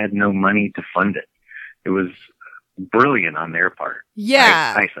they had no money to fund it. It was brilliant on their part.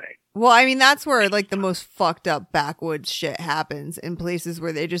 Yeah. I say. Well, I mean, that's where like the most fucked up backwoods shit happens, in places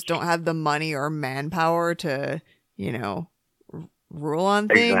where they just don't have the money or manpower to, you know, rule on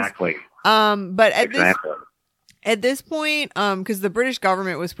things. Exactly. But at this point, because the British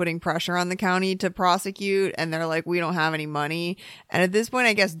government was putting pressure on the county to prosecute, and they're like, we don't have any money. And at this point,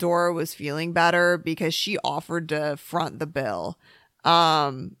 I guess Dora was feeling better because she offered to front the bill.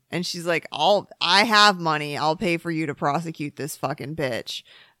 And she's like, I have money. I'll pay for you to prosecute this fucking bitch.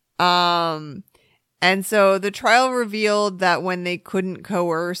 And so the trial revealed that when they couldn't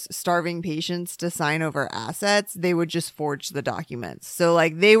coerce starving patients to sign over assets, they would just forge the documents. So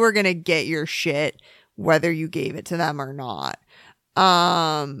like they were going to get your shit whether you gave it to them or not.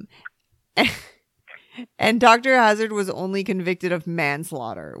 And Dr. Hazard was only convicted of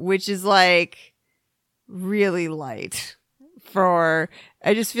manslaughter, which is like really light I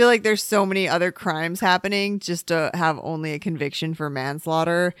just feel like there's so many other crimes happening, just to have only a conviction for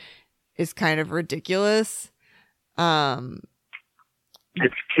manslaughter is kind of ridiculous. It's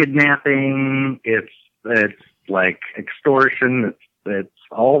kidnapping. It's like extortion. It's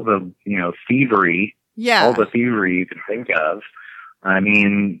all the, thievery. Yeah. All the thievery you can think of. I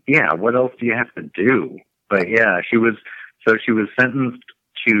mean, yeah, what else do you have to do? But yeah, she was sentenced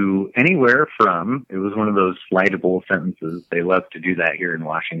to anywhere from, it was one of those slidable sentences. They love to do that here in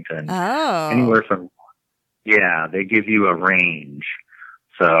Washington. Oh. Anywhere from, yeah, they give you a range.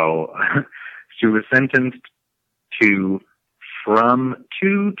 So she was sentenced to from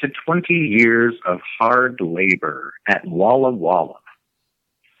 2 to 20 years of hard labor at Walla Walla.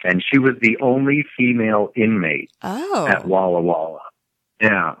 And she was the only female inmate at Walla Walla.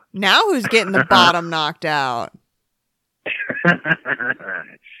 Yeah. Now who's getting the bottom knocked out?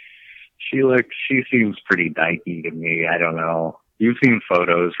 She seems pretty dykey to me. I don't know. You've seen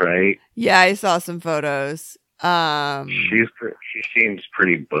photos, right? Yeah, I saw some photos. She seems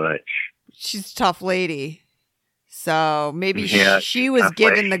pretty butch. She's a tough lady. So maybe yeah, she was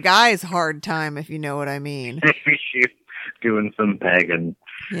giving the guys hard time, if you know what I mean. Maybe she's doing some pegging.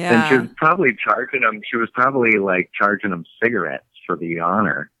 Yeah. And she was probably charging them cigarettes for the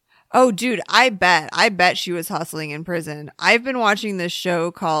honor. Oh, dude, I bet she was hustling in prison. I've been watching this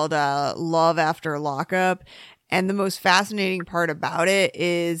show called Love After Lockup, and the most fascinating part about it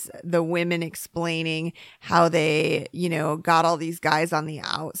is the women explaining how they, got all these guys on the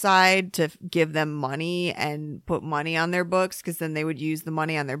outside to give them money and put money on their books, because then they would use the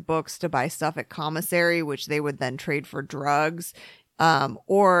money on their books to buy stuff at commissary, which they would then trade for drugs.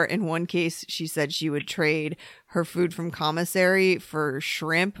 Or in one case, she said she would trade her food from commissary for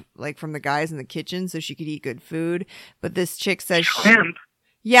shrimp, like from the guys in the kitchen, so she could eat good food. But this chick says shrimp.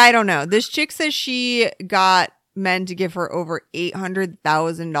 Yeah, I don't know. This chick says she got men to give her over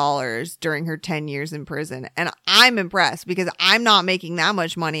 $800,000 during her 10 years in prison. And I'm impressed because I'm not making that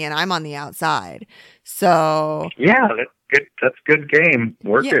much money and I'm on the outside. So yeah, that's good game.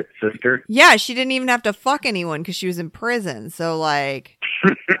 Work it, sister. Yeah, she didn't even have to fuck anyone because she was in prison. So like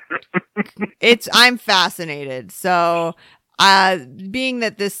I'm fascinated. So being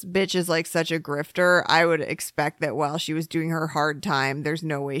that this bitch is like such a grifter, I would expect that while she was doing her hard time, there's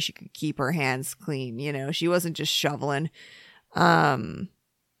no way she could keep her hands clean. She wasn't just shoveling. But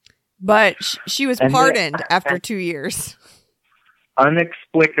she was pardoned after 2 years.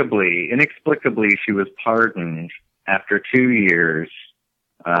 Inexplicably, she was pardoned after 2 years.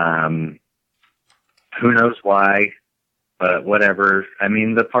 Who knows why? But whatever. I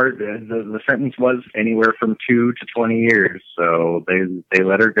mean, the sentence was anywhere from 2 to 20 years. So they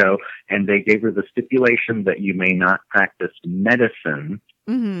let her go, and they gave her the stipulation that you may not practice medicine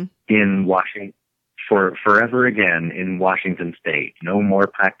in Washington forever again in Washington State. No more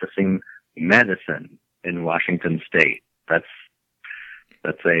practicing medicine in Washington State. That's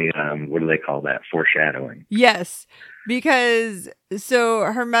a what do they call that? Foreshadowing. Yes. Because so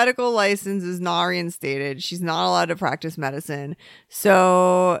her medical license is not reinstated. She's not allowed to practice medicine.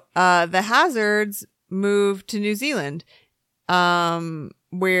 So the Hazards moved to New Zealand,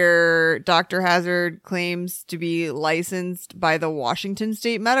 where Dr. Hazard claims to be licensed by the Washington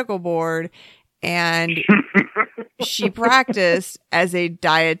State Medical Board. And she practiced as a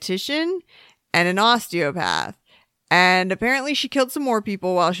dietitian and an osteopath. And apparently she killed some more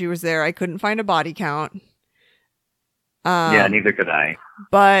people while she was there. I couldn't find a body count. Yeah, neither could I.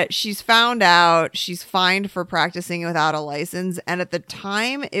 But she's found out. She's fined for practicing without a license. And at the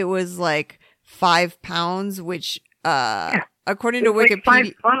time, it was like £5, which, according to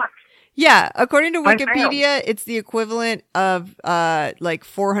Wikipedia. Yeah, according to Wikipedia, it's the equivalent of like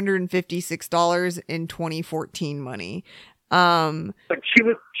 $456 in 2014 money. But she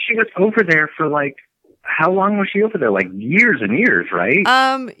was over there for like how long was she over there? Like years and years, right?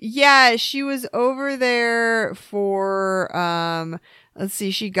 Yeah, she was over there for let's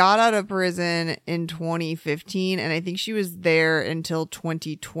see, she got out of prison in 2015, and I think she was there until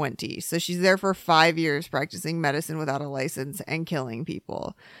 2020. So she's there for 5 years practicing medicine without a license and killing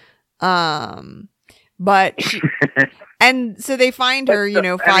people. But she, and so they fined her, you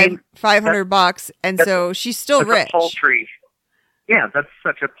know, $500, and so she's still rich. Paltry. Yeah, that's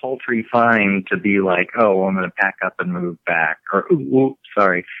such a paltry fine to be like, oh, I'm going to pack up and move back, or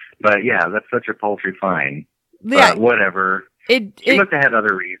sorry, but yeah, that's such a paltry fine. Yeah, whatever. She must have had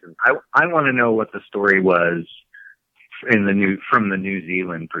other reasons. I want to know what the story was from the New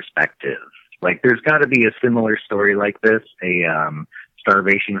Zealand perspective. Like, there's got to be a similar story like this, a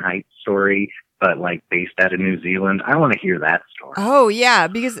Starvation Heights story, but like based out of New Zealand. I want to hear that story. Oh yeah,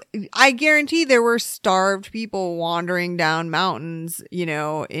 because I guarantee there were starved people wandering down mountains, you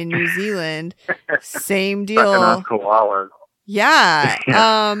know, in New Zealand. Same deal. Sucking off koalas.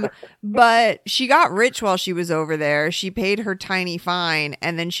 Yeah. But she got rich while she was over there. She paid her tiny fine,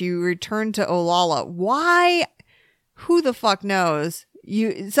 and then she returned to Olalla. Why? Who the fuck knows?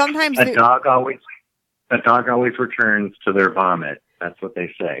 Sometimes a dog always returns to their vomit. That's what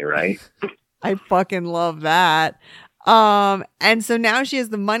they say, right? I fucking love that. And so now she has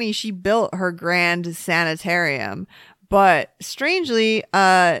the money. She built her grand sanitarium, but strangely,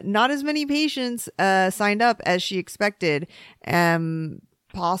 not as many patients signed up as she expected.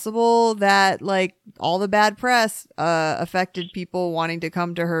 Possible that like all the bad press affected people wanting to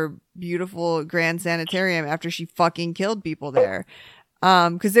come to her beautiful grand sanitarium after she fucking killed people there.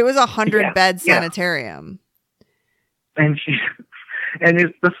 Because it was 100-bed sanitarium. And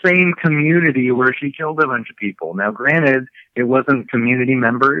it's the same community where she killed a bunch of people. Now, granted, it wasn't community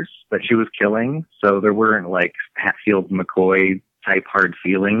members that she was killing, so there weren't like Hatfield McCoy type hard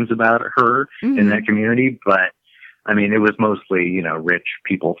feelings about her in that community. But I mean, it was mostly, you know, rich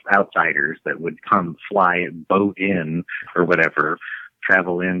people, outsiders that would come fly boat in or whatever,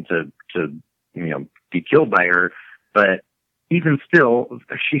 travel in to you know, be killed by her. But even still,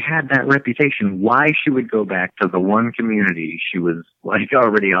 she had that reputation. Why she would go back to the one community she was like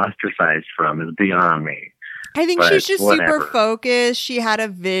already ostracized from is beyond me. I think she's just super focused. She had a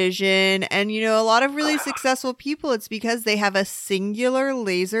vision, and you know, a lot of really successful people, it's because they have a singular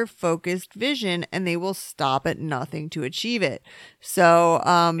laser focused vision and they will stop at nothing to achieve it. So,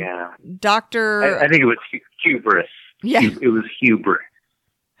 Dr. I think it was hubris. Yeah. It was hubris.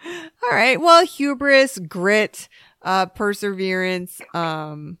 All right. Well, hubris, grit, perseverance,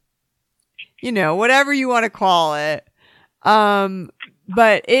 you know, whatever you want to call it.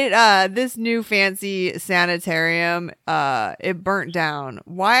 But this new fancy sanitarium, it burnt down.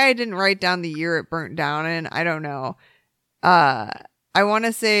 Why I didn't write down the year it burnt down in, I don't know. I want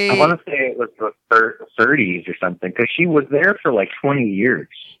to say it was the 30s or something, because she was there for like 20 years.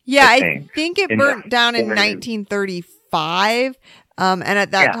 Yeah, I think it burnt down in 1935. And at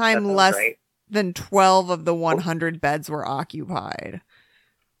that time, less than 12 of the 100 beds were occupied.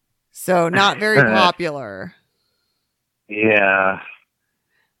 So not very popular. Yeah.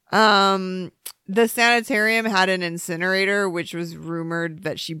 The sanitarium had an incinerator, which was rumored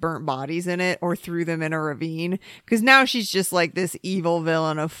that she burnt bodies in it or threw them in a ravine. Because now she's just like this evil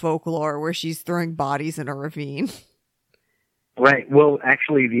villain of folklore where she's throwing bodies in a ravine. Right. Well,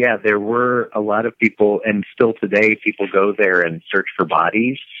 actually, yeah, there were a lot of people, and still today, people go there and search for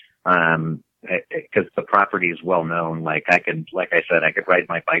bodies. Because the property is well known. Like I could ride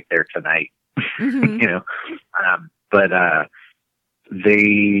my bike there tonight. You know,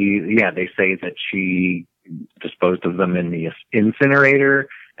 they say that she disposed of them in the incinerator,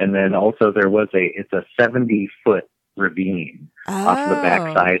 and then also it's a 70-foot ravine off the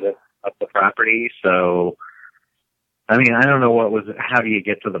backside of the property. So, I mean, I don't know how do you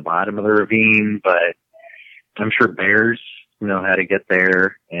get to the bottom of the ravine, but I'm sure bears know how to get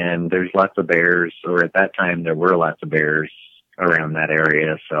there, and there's lots of bears, or at that time there were lots of bears around that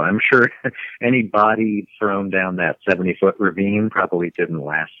area. So I'm sure any body thrown down that 70-foot ravine probably didn't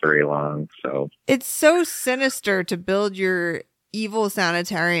last very long. So it's so sinister to build your evil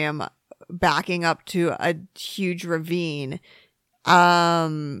sanitarium backing up to a huge ravine.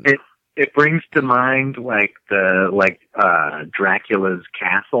 It brings to mind Dracula's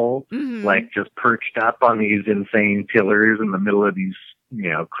castle, like just perched up on these insane pillars in the middle of these,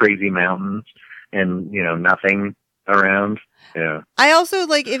 you know, crazy mountains, and you know, nothing around. Yeah. I also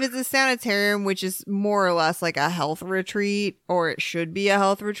like if it's a sanitarium, which is more or less like a health retreat, or it should be a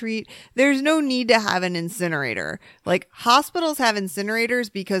health retreat, there's no need to have an incinerator. Like hospitals have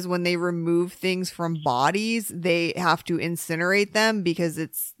incinerators because when they remove things from bodies, they have to incinerate them because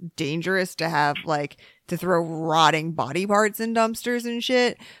it's dangerous to have like to throw rotting body parts in dumpsters and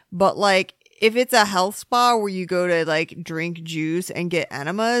shit. But like if it's a health spa where you go to like drink juice and get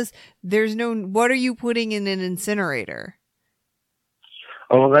enemas, there's no, what are you putting in an incinerator?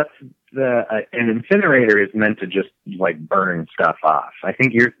 Oh, well, that's an incinerator is meant to just like burn stuff off. I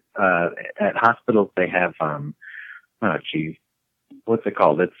think you're at hospitals they have what's it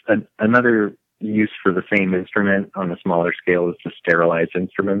called? It's another use for the same instrument on a smaller scale is to sterilize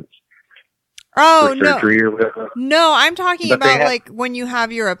instruments Oh, for surgery or whatever. no, I'm talking But about like when you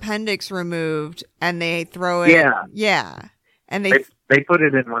have your appendix removed and they throw it. Yeah. And they put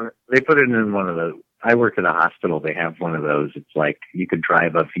it in one. They put it in one of those. I work at a hospital. They have one of those. It's like you could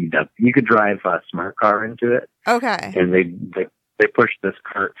drive a smart car into it. Okay. And they push this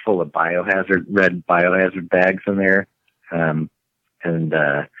cart full of red biohazard bags in there, and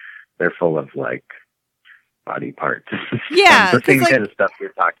they're full of like body parts. Yeah, the same like, kind of stuff you're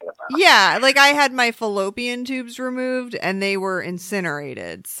talking about. Yeah, like I had my fallopian tubes removed and they were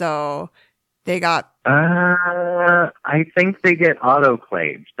incinerated, so they got. I think they get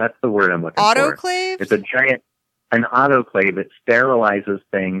autoclaved. That's the word I'm looking for. Autoclaved? It's an autoclave. It sterilizes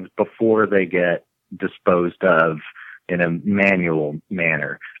things before they get disposed of in a manual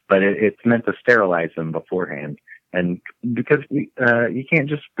manner. But it's meant to sterilize them beforehand. And because you can't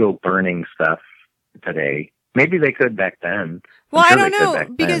just go burning stuff today. Maybe they could back then. Well, I don't know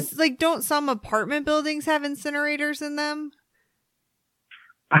because like don't some apartment buildings have incinerators in them?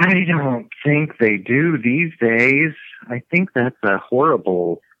 I don't think they do these days. I think that's a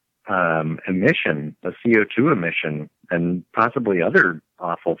horrible emission, a CO2 emission, and possibly other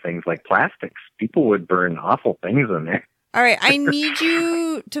awful things like plastics. People would burn awful things in there. All right, I need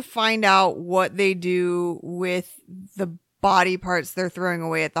you to find out what they do with the body parts they're throwing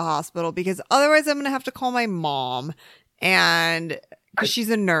away at the hospital, because otherwise I'm going to have to call my mom and because she's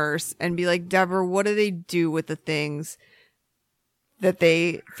a nurse and be like, Deborah, what do they do with the things that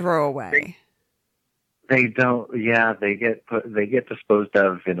they throw away? They don't. Yeah, they get disposed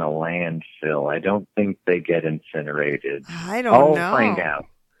of in a landfill. I don't think they get incinerated. I'll find out.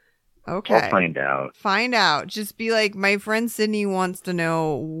 Okay. I'll find out. Find out. Just be like, my friend Sydney wants to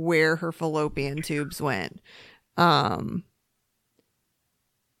know where her fallopian tubes went. Because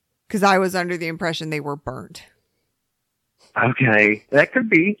I was under the impression they were burnt. Okay, that could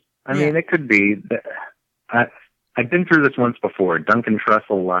be. I mean, it could be. I've been through this once before. Duncan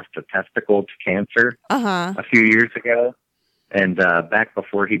Trussell lost a testicle to cancer a few years ago, and back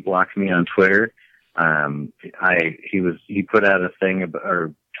before he blocked me on Twitter, he put out a thing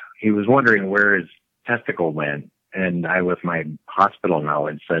or he was wondering where his testicle went, and I, with my hospital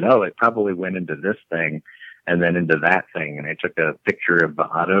knowledge, said, "Oh, it probably went into this thing." And then into that thing. And I took a picture of the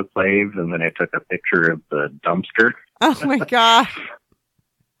autoclave, and then I took a picture of the dumpster. Oh, my God.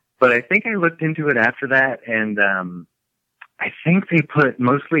 But I think I looked into it after that, and I think they put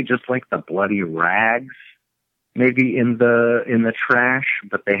mostly just like the bloody rags maybe in the trash,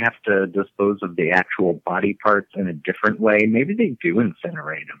 but they have to dispose of the actual body parts in a different way. Maybe they do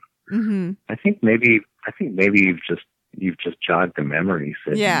incinerate them. Mm-hmm. I think maybe you've just jogged the memory,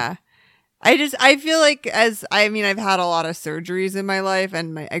 Sydney. Yeah. I feel like I've had a lot of surgeries in my life,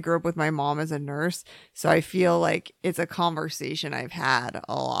 and I grew up with my mom as a nurse. So I feel like it's a conversation I've had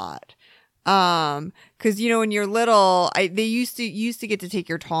a lot. Cause when you're little, they used to get to take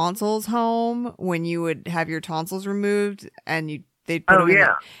your tonsils home when you would have your tonsils removed, and they'd put them in.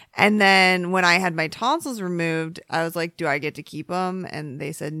 And then when I had my tonsils removed, I was like, do I get to keep them? And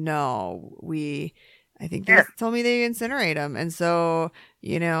they said, no, I think they told me they incinerate them. And so,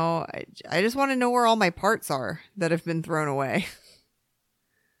 I just want to know where all my parts are that have been thrown away.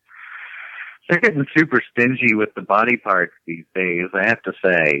 They're getting super stingy with the body parts these days, I have to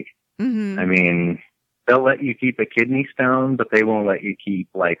say. Mm-hmm. I mean, they'll let you keep a kidney stone, but they won't let you keep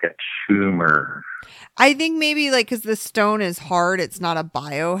like a tumor. I think maybe because the stone is hard, it's not a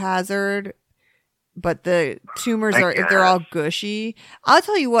biohazard. But the tumors if they're all gushy. I'll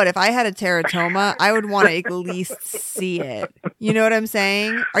tell you what, if I had a teratoma, I would want to at least see it. You know what I'm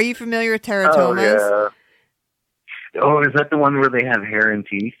saying? Are you familiar with teratomas? Oh, is that the one where they have hair and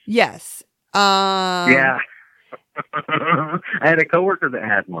teeth? Yes. Yeah. I had a coworker that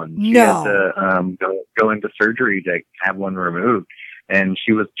had one. She had to go into surgery to have one removed. And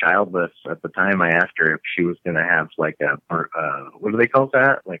she was childless at the time. I asked her if she was going to have like what do they call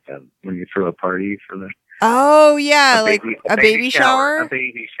that? Like when you throw a party for the Oh yeah, like a baby shower. A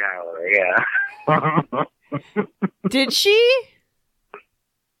baby shower, yeah. Did she?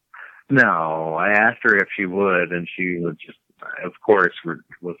 No, I asked her if she would, and she was just, of course,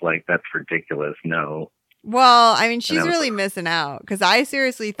 was like, "That's ridiculous." No. Well, I mean, she's really missing out because I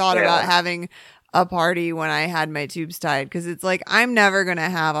seriously thought about having a party when I had my tubes tied because it's like I'm never gonna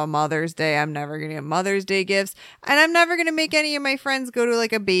have a Mother's Day. I'm never gonna get Mother's Day gifts, and I'm never gonna make any of my friends go to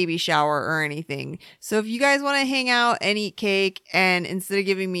like a baby shower or anything. So if you guys want to hang out and eat cake, and instead of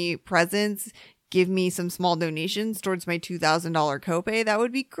giving me presents, give me some small donations towards my $2,000 copay, that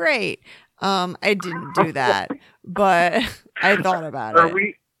would be great. I didn't do that, but I thought about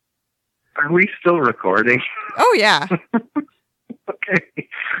it. Are we still recording? Oh, yeah. Okay.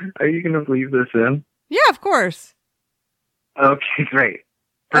 Are you going to leave this in? Yeah, of course. Okay, great.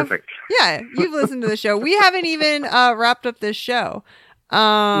 Perfect. Yeah, you've listened to the show. We haven't even wrapped up this show.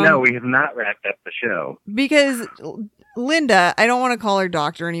 No, we have not wrapped up the show. Because Linda, I don't want to call her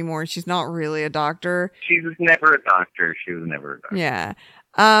doctor anymore. She's not really a doctor. She was never a doctor. Yeah.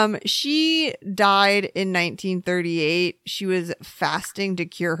 She died in 1938. She was fasting to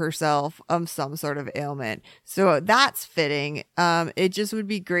cure herself of some sort of ailment. So that's fitting. It just would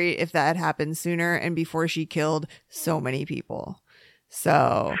be great if that had happened sooner and before she killed so many people.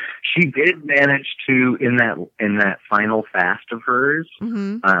 So she did manage to, in that final fast of hers,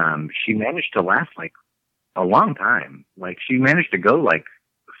 she managed to last like a long time. Like she managed to go like,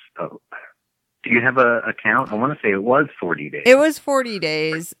 do you have a count? I want to say it was 40 days. It was 40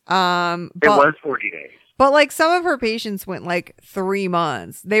 days. It was 40 days. But like some of her patients went like 3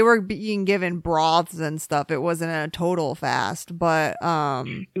 months. They were being given broths and stuff. It wasn't a total fast, but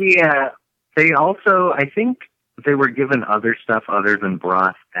yeah, they also, I think they were given other stuff other than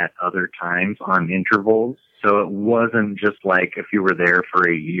broth at other times on intervals. So it wasn't just like if you were there for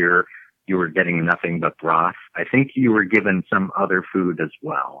a year, you were getting nothing but broth. I think you were given some other food as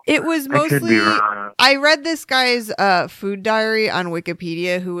well. It was mostly, I read this guy's food diary on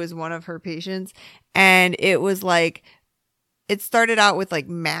Wikipedia, who was one of her patients. And it was like, it started out with like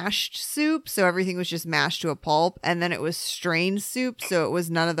mashed soup. So everything was just mashed to a pulp. And then it was strained soup. So it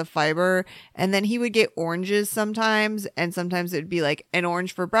was none of the fiber. And then he would get oranges sometimes. And sometimes it'd be like an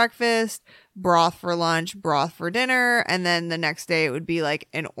orange for breakfast, broth for lunch, broth for dinner. And then the next day it would be like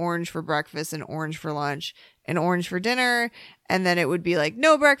an orange for breakfast, an orange for lunch, an orange for dinner. And then it would be like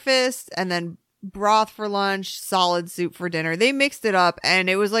no breakfast. And then broth for lunch, solid soup for dinner. They mixed it up, and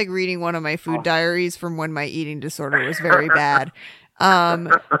it was like reading one of my food diaries from when my eating disorder was very bad.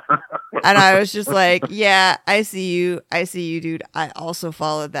 And I was just like, yeah, I see you, dude. I also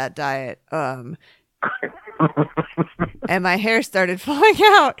followed that diet. And my hair started falling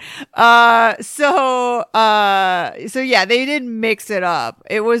out. So yeah, they did mix it up.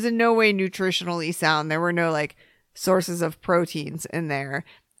 It was in no way nutritionally sound. There were no like sources of proteins in there.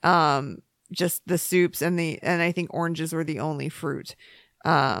 Just the soups and I think oranges were the only fruit.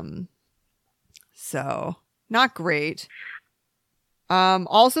 So not great.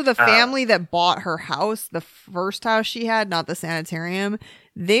 Also the family that bought her house, the first house she had, not the sanitarium,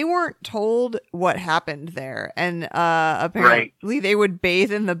 they weren't told what happened there. And apparently they would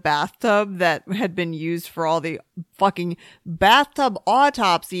bathe in the bathtub that had been used for all the fucking bathtub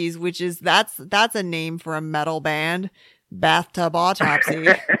autopsies, which is that's a name for a metal band. Bathtub Autopsy.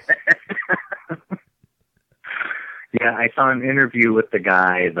 Yeah, I saw an interview with the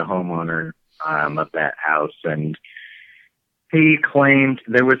guy, the homeowner of that house, and he claimed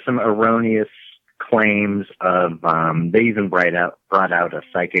there was some erroneous claims of, they even brought out a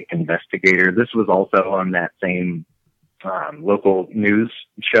psychic investigator. This was also on that same local news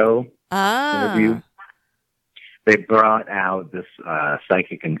show interview. They brought out this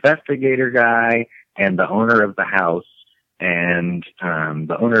psychic investigator guy and the owner of the house, and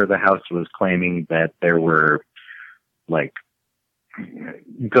the owner of the house was claiming that there were like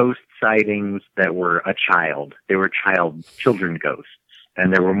ghost sightings that were a child. They were children ghosts,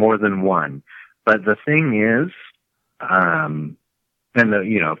 and there were more than one. But the thing is, and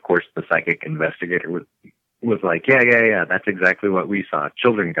of course, the psychic investigator was like, yeah, that's exactly what we saw.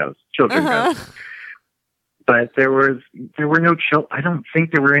 Children ghosts. But there were no children. I don't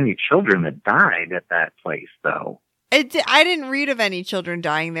think there were any children that died at that place, though. I didn't read of any children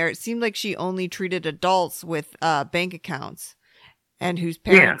dying there. It seemed like she only treated adults with bank accounts and whose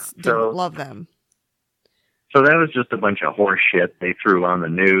parents didn't love them. So that was just a bunch of horse shit they threw on the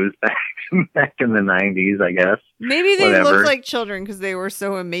news back in the 90s, I guess. Maybe they looked like children because they were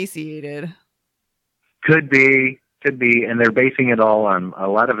so emaciated. Could be. And they're basing it all on, a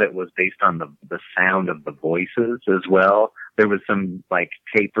lot of it was based on the sound of the voices as well. There was some like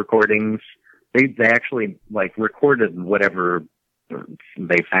tape recordings they actually like recorded whatever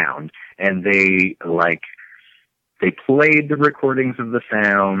they found, and they played the recordings of the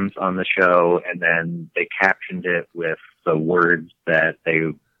sounds on the show, and then they captioned it with the words that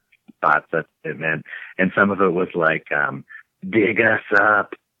they thought that it meant. And some of it was like, dig us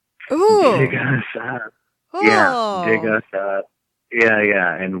up, Ooh. dig us up. Oh. Yeah, dig us up.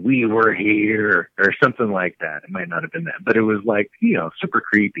 Yeah, and we were here, or something like that. It might not have been that, but it was like, super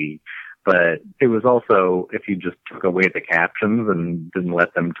creepy. But it was also, if you just took away the captions and didn't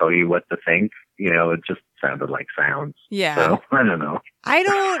let them tell you what to think, it just sounded like sounds. Yeah. So, I don't know. I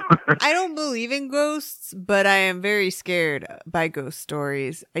don't believe in ghosts, but I am very scared by ghost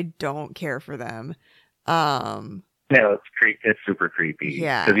stories. I don't care for them. No, it's super creepy.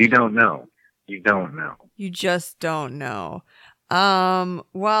 Yeah. Because you don't know. You don't know. You just don't know.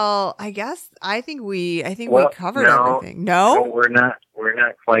 Well, I think we covered everything. No, we're not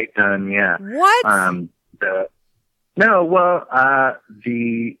quite done yet. What?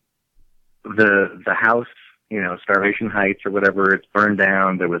 The house, Starvation Heights or whatever, it's burned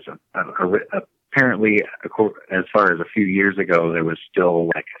down. There was apparently, as far as a few years ago, there was still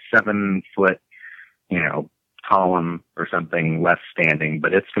like a 7-foot, column or something left standing,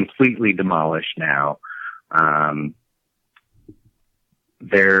 but it's completely demolished now.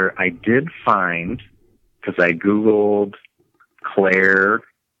 I did find, because I Googled Claire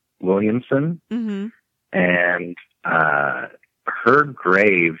Williamson, mm-hmm. and her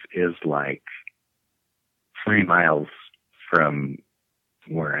grave is like 3 miles from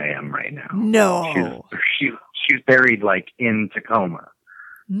where I am right now. No. She's buried like in Tacoma.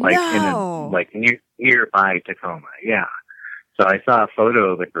 Like nearby Tacoma. Yeah. So I saw a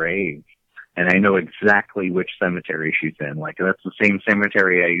photo of the grave, and I know exactly which cemetery she's in. Like, that's the same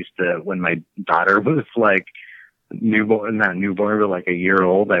cemetery I used to, when my daughter was like not newborn, but like a year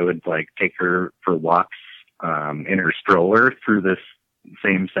old, I would like take her for walks, in her stroller through this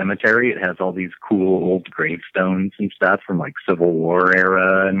same cemetery. It has all these cool old gravestones and stuff from like Civil War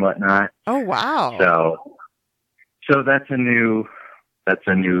era and whatnot. Oh, wow. So that's a new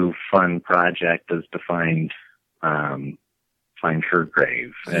fun project, is to find her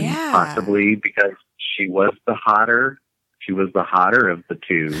grave, and possibly because she was the hotter of the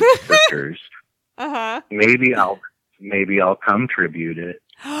two sisters. Uh-huh. Maybe I'll come tribute it.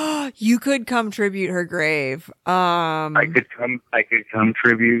 You could come tribute her grave. I could come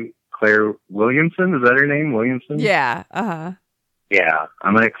tribute Claire Williamson. Is that her name? Williamson? Yeah. Uh-huh. Yeah.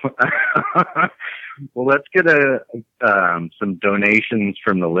 I'm gonna. Well, let's get some donations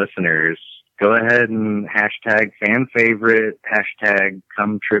from the listeners. Go ahead and hashtag fan favorite, hashtag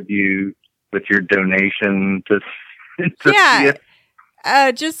come tribute with your donation to see it.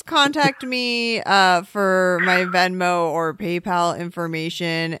 Just contact me for my Venmo or PayPal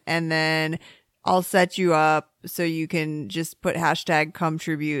information, and then I'll set you up so you can just put hashtag come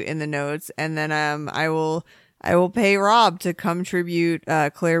tribute in the notes, and then I will pay Rob to come tribute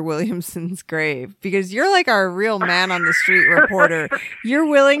Claire Williamson's grave, because you're like our real man on the street reporter. You're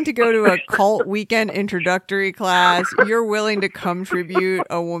willing to go to a cult weekend introductory class. You're willing to come tribute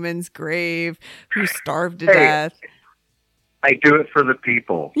a woman's grave who starved to death. I do it for the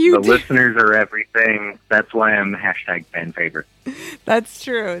people. Listeners are everything. That's why I'm hashtag fan favorite. That's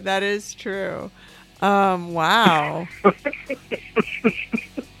true. That is true. Wow.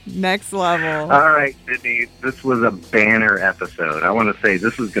 Next level. All right, Sydney. This was a banner episode. I want to say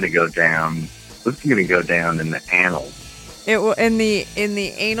this is going to go down. This is going to go down in the annals. It will in the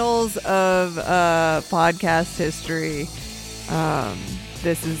annals of podcast history.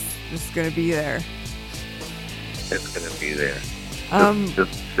 This is going to be there. It's going to be there.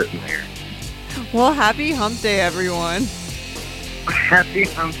 Just sitting there. Well, happy hump day, everyone. Happy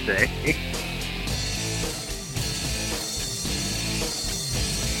hump day.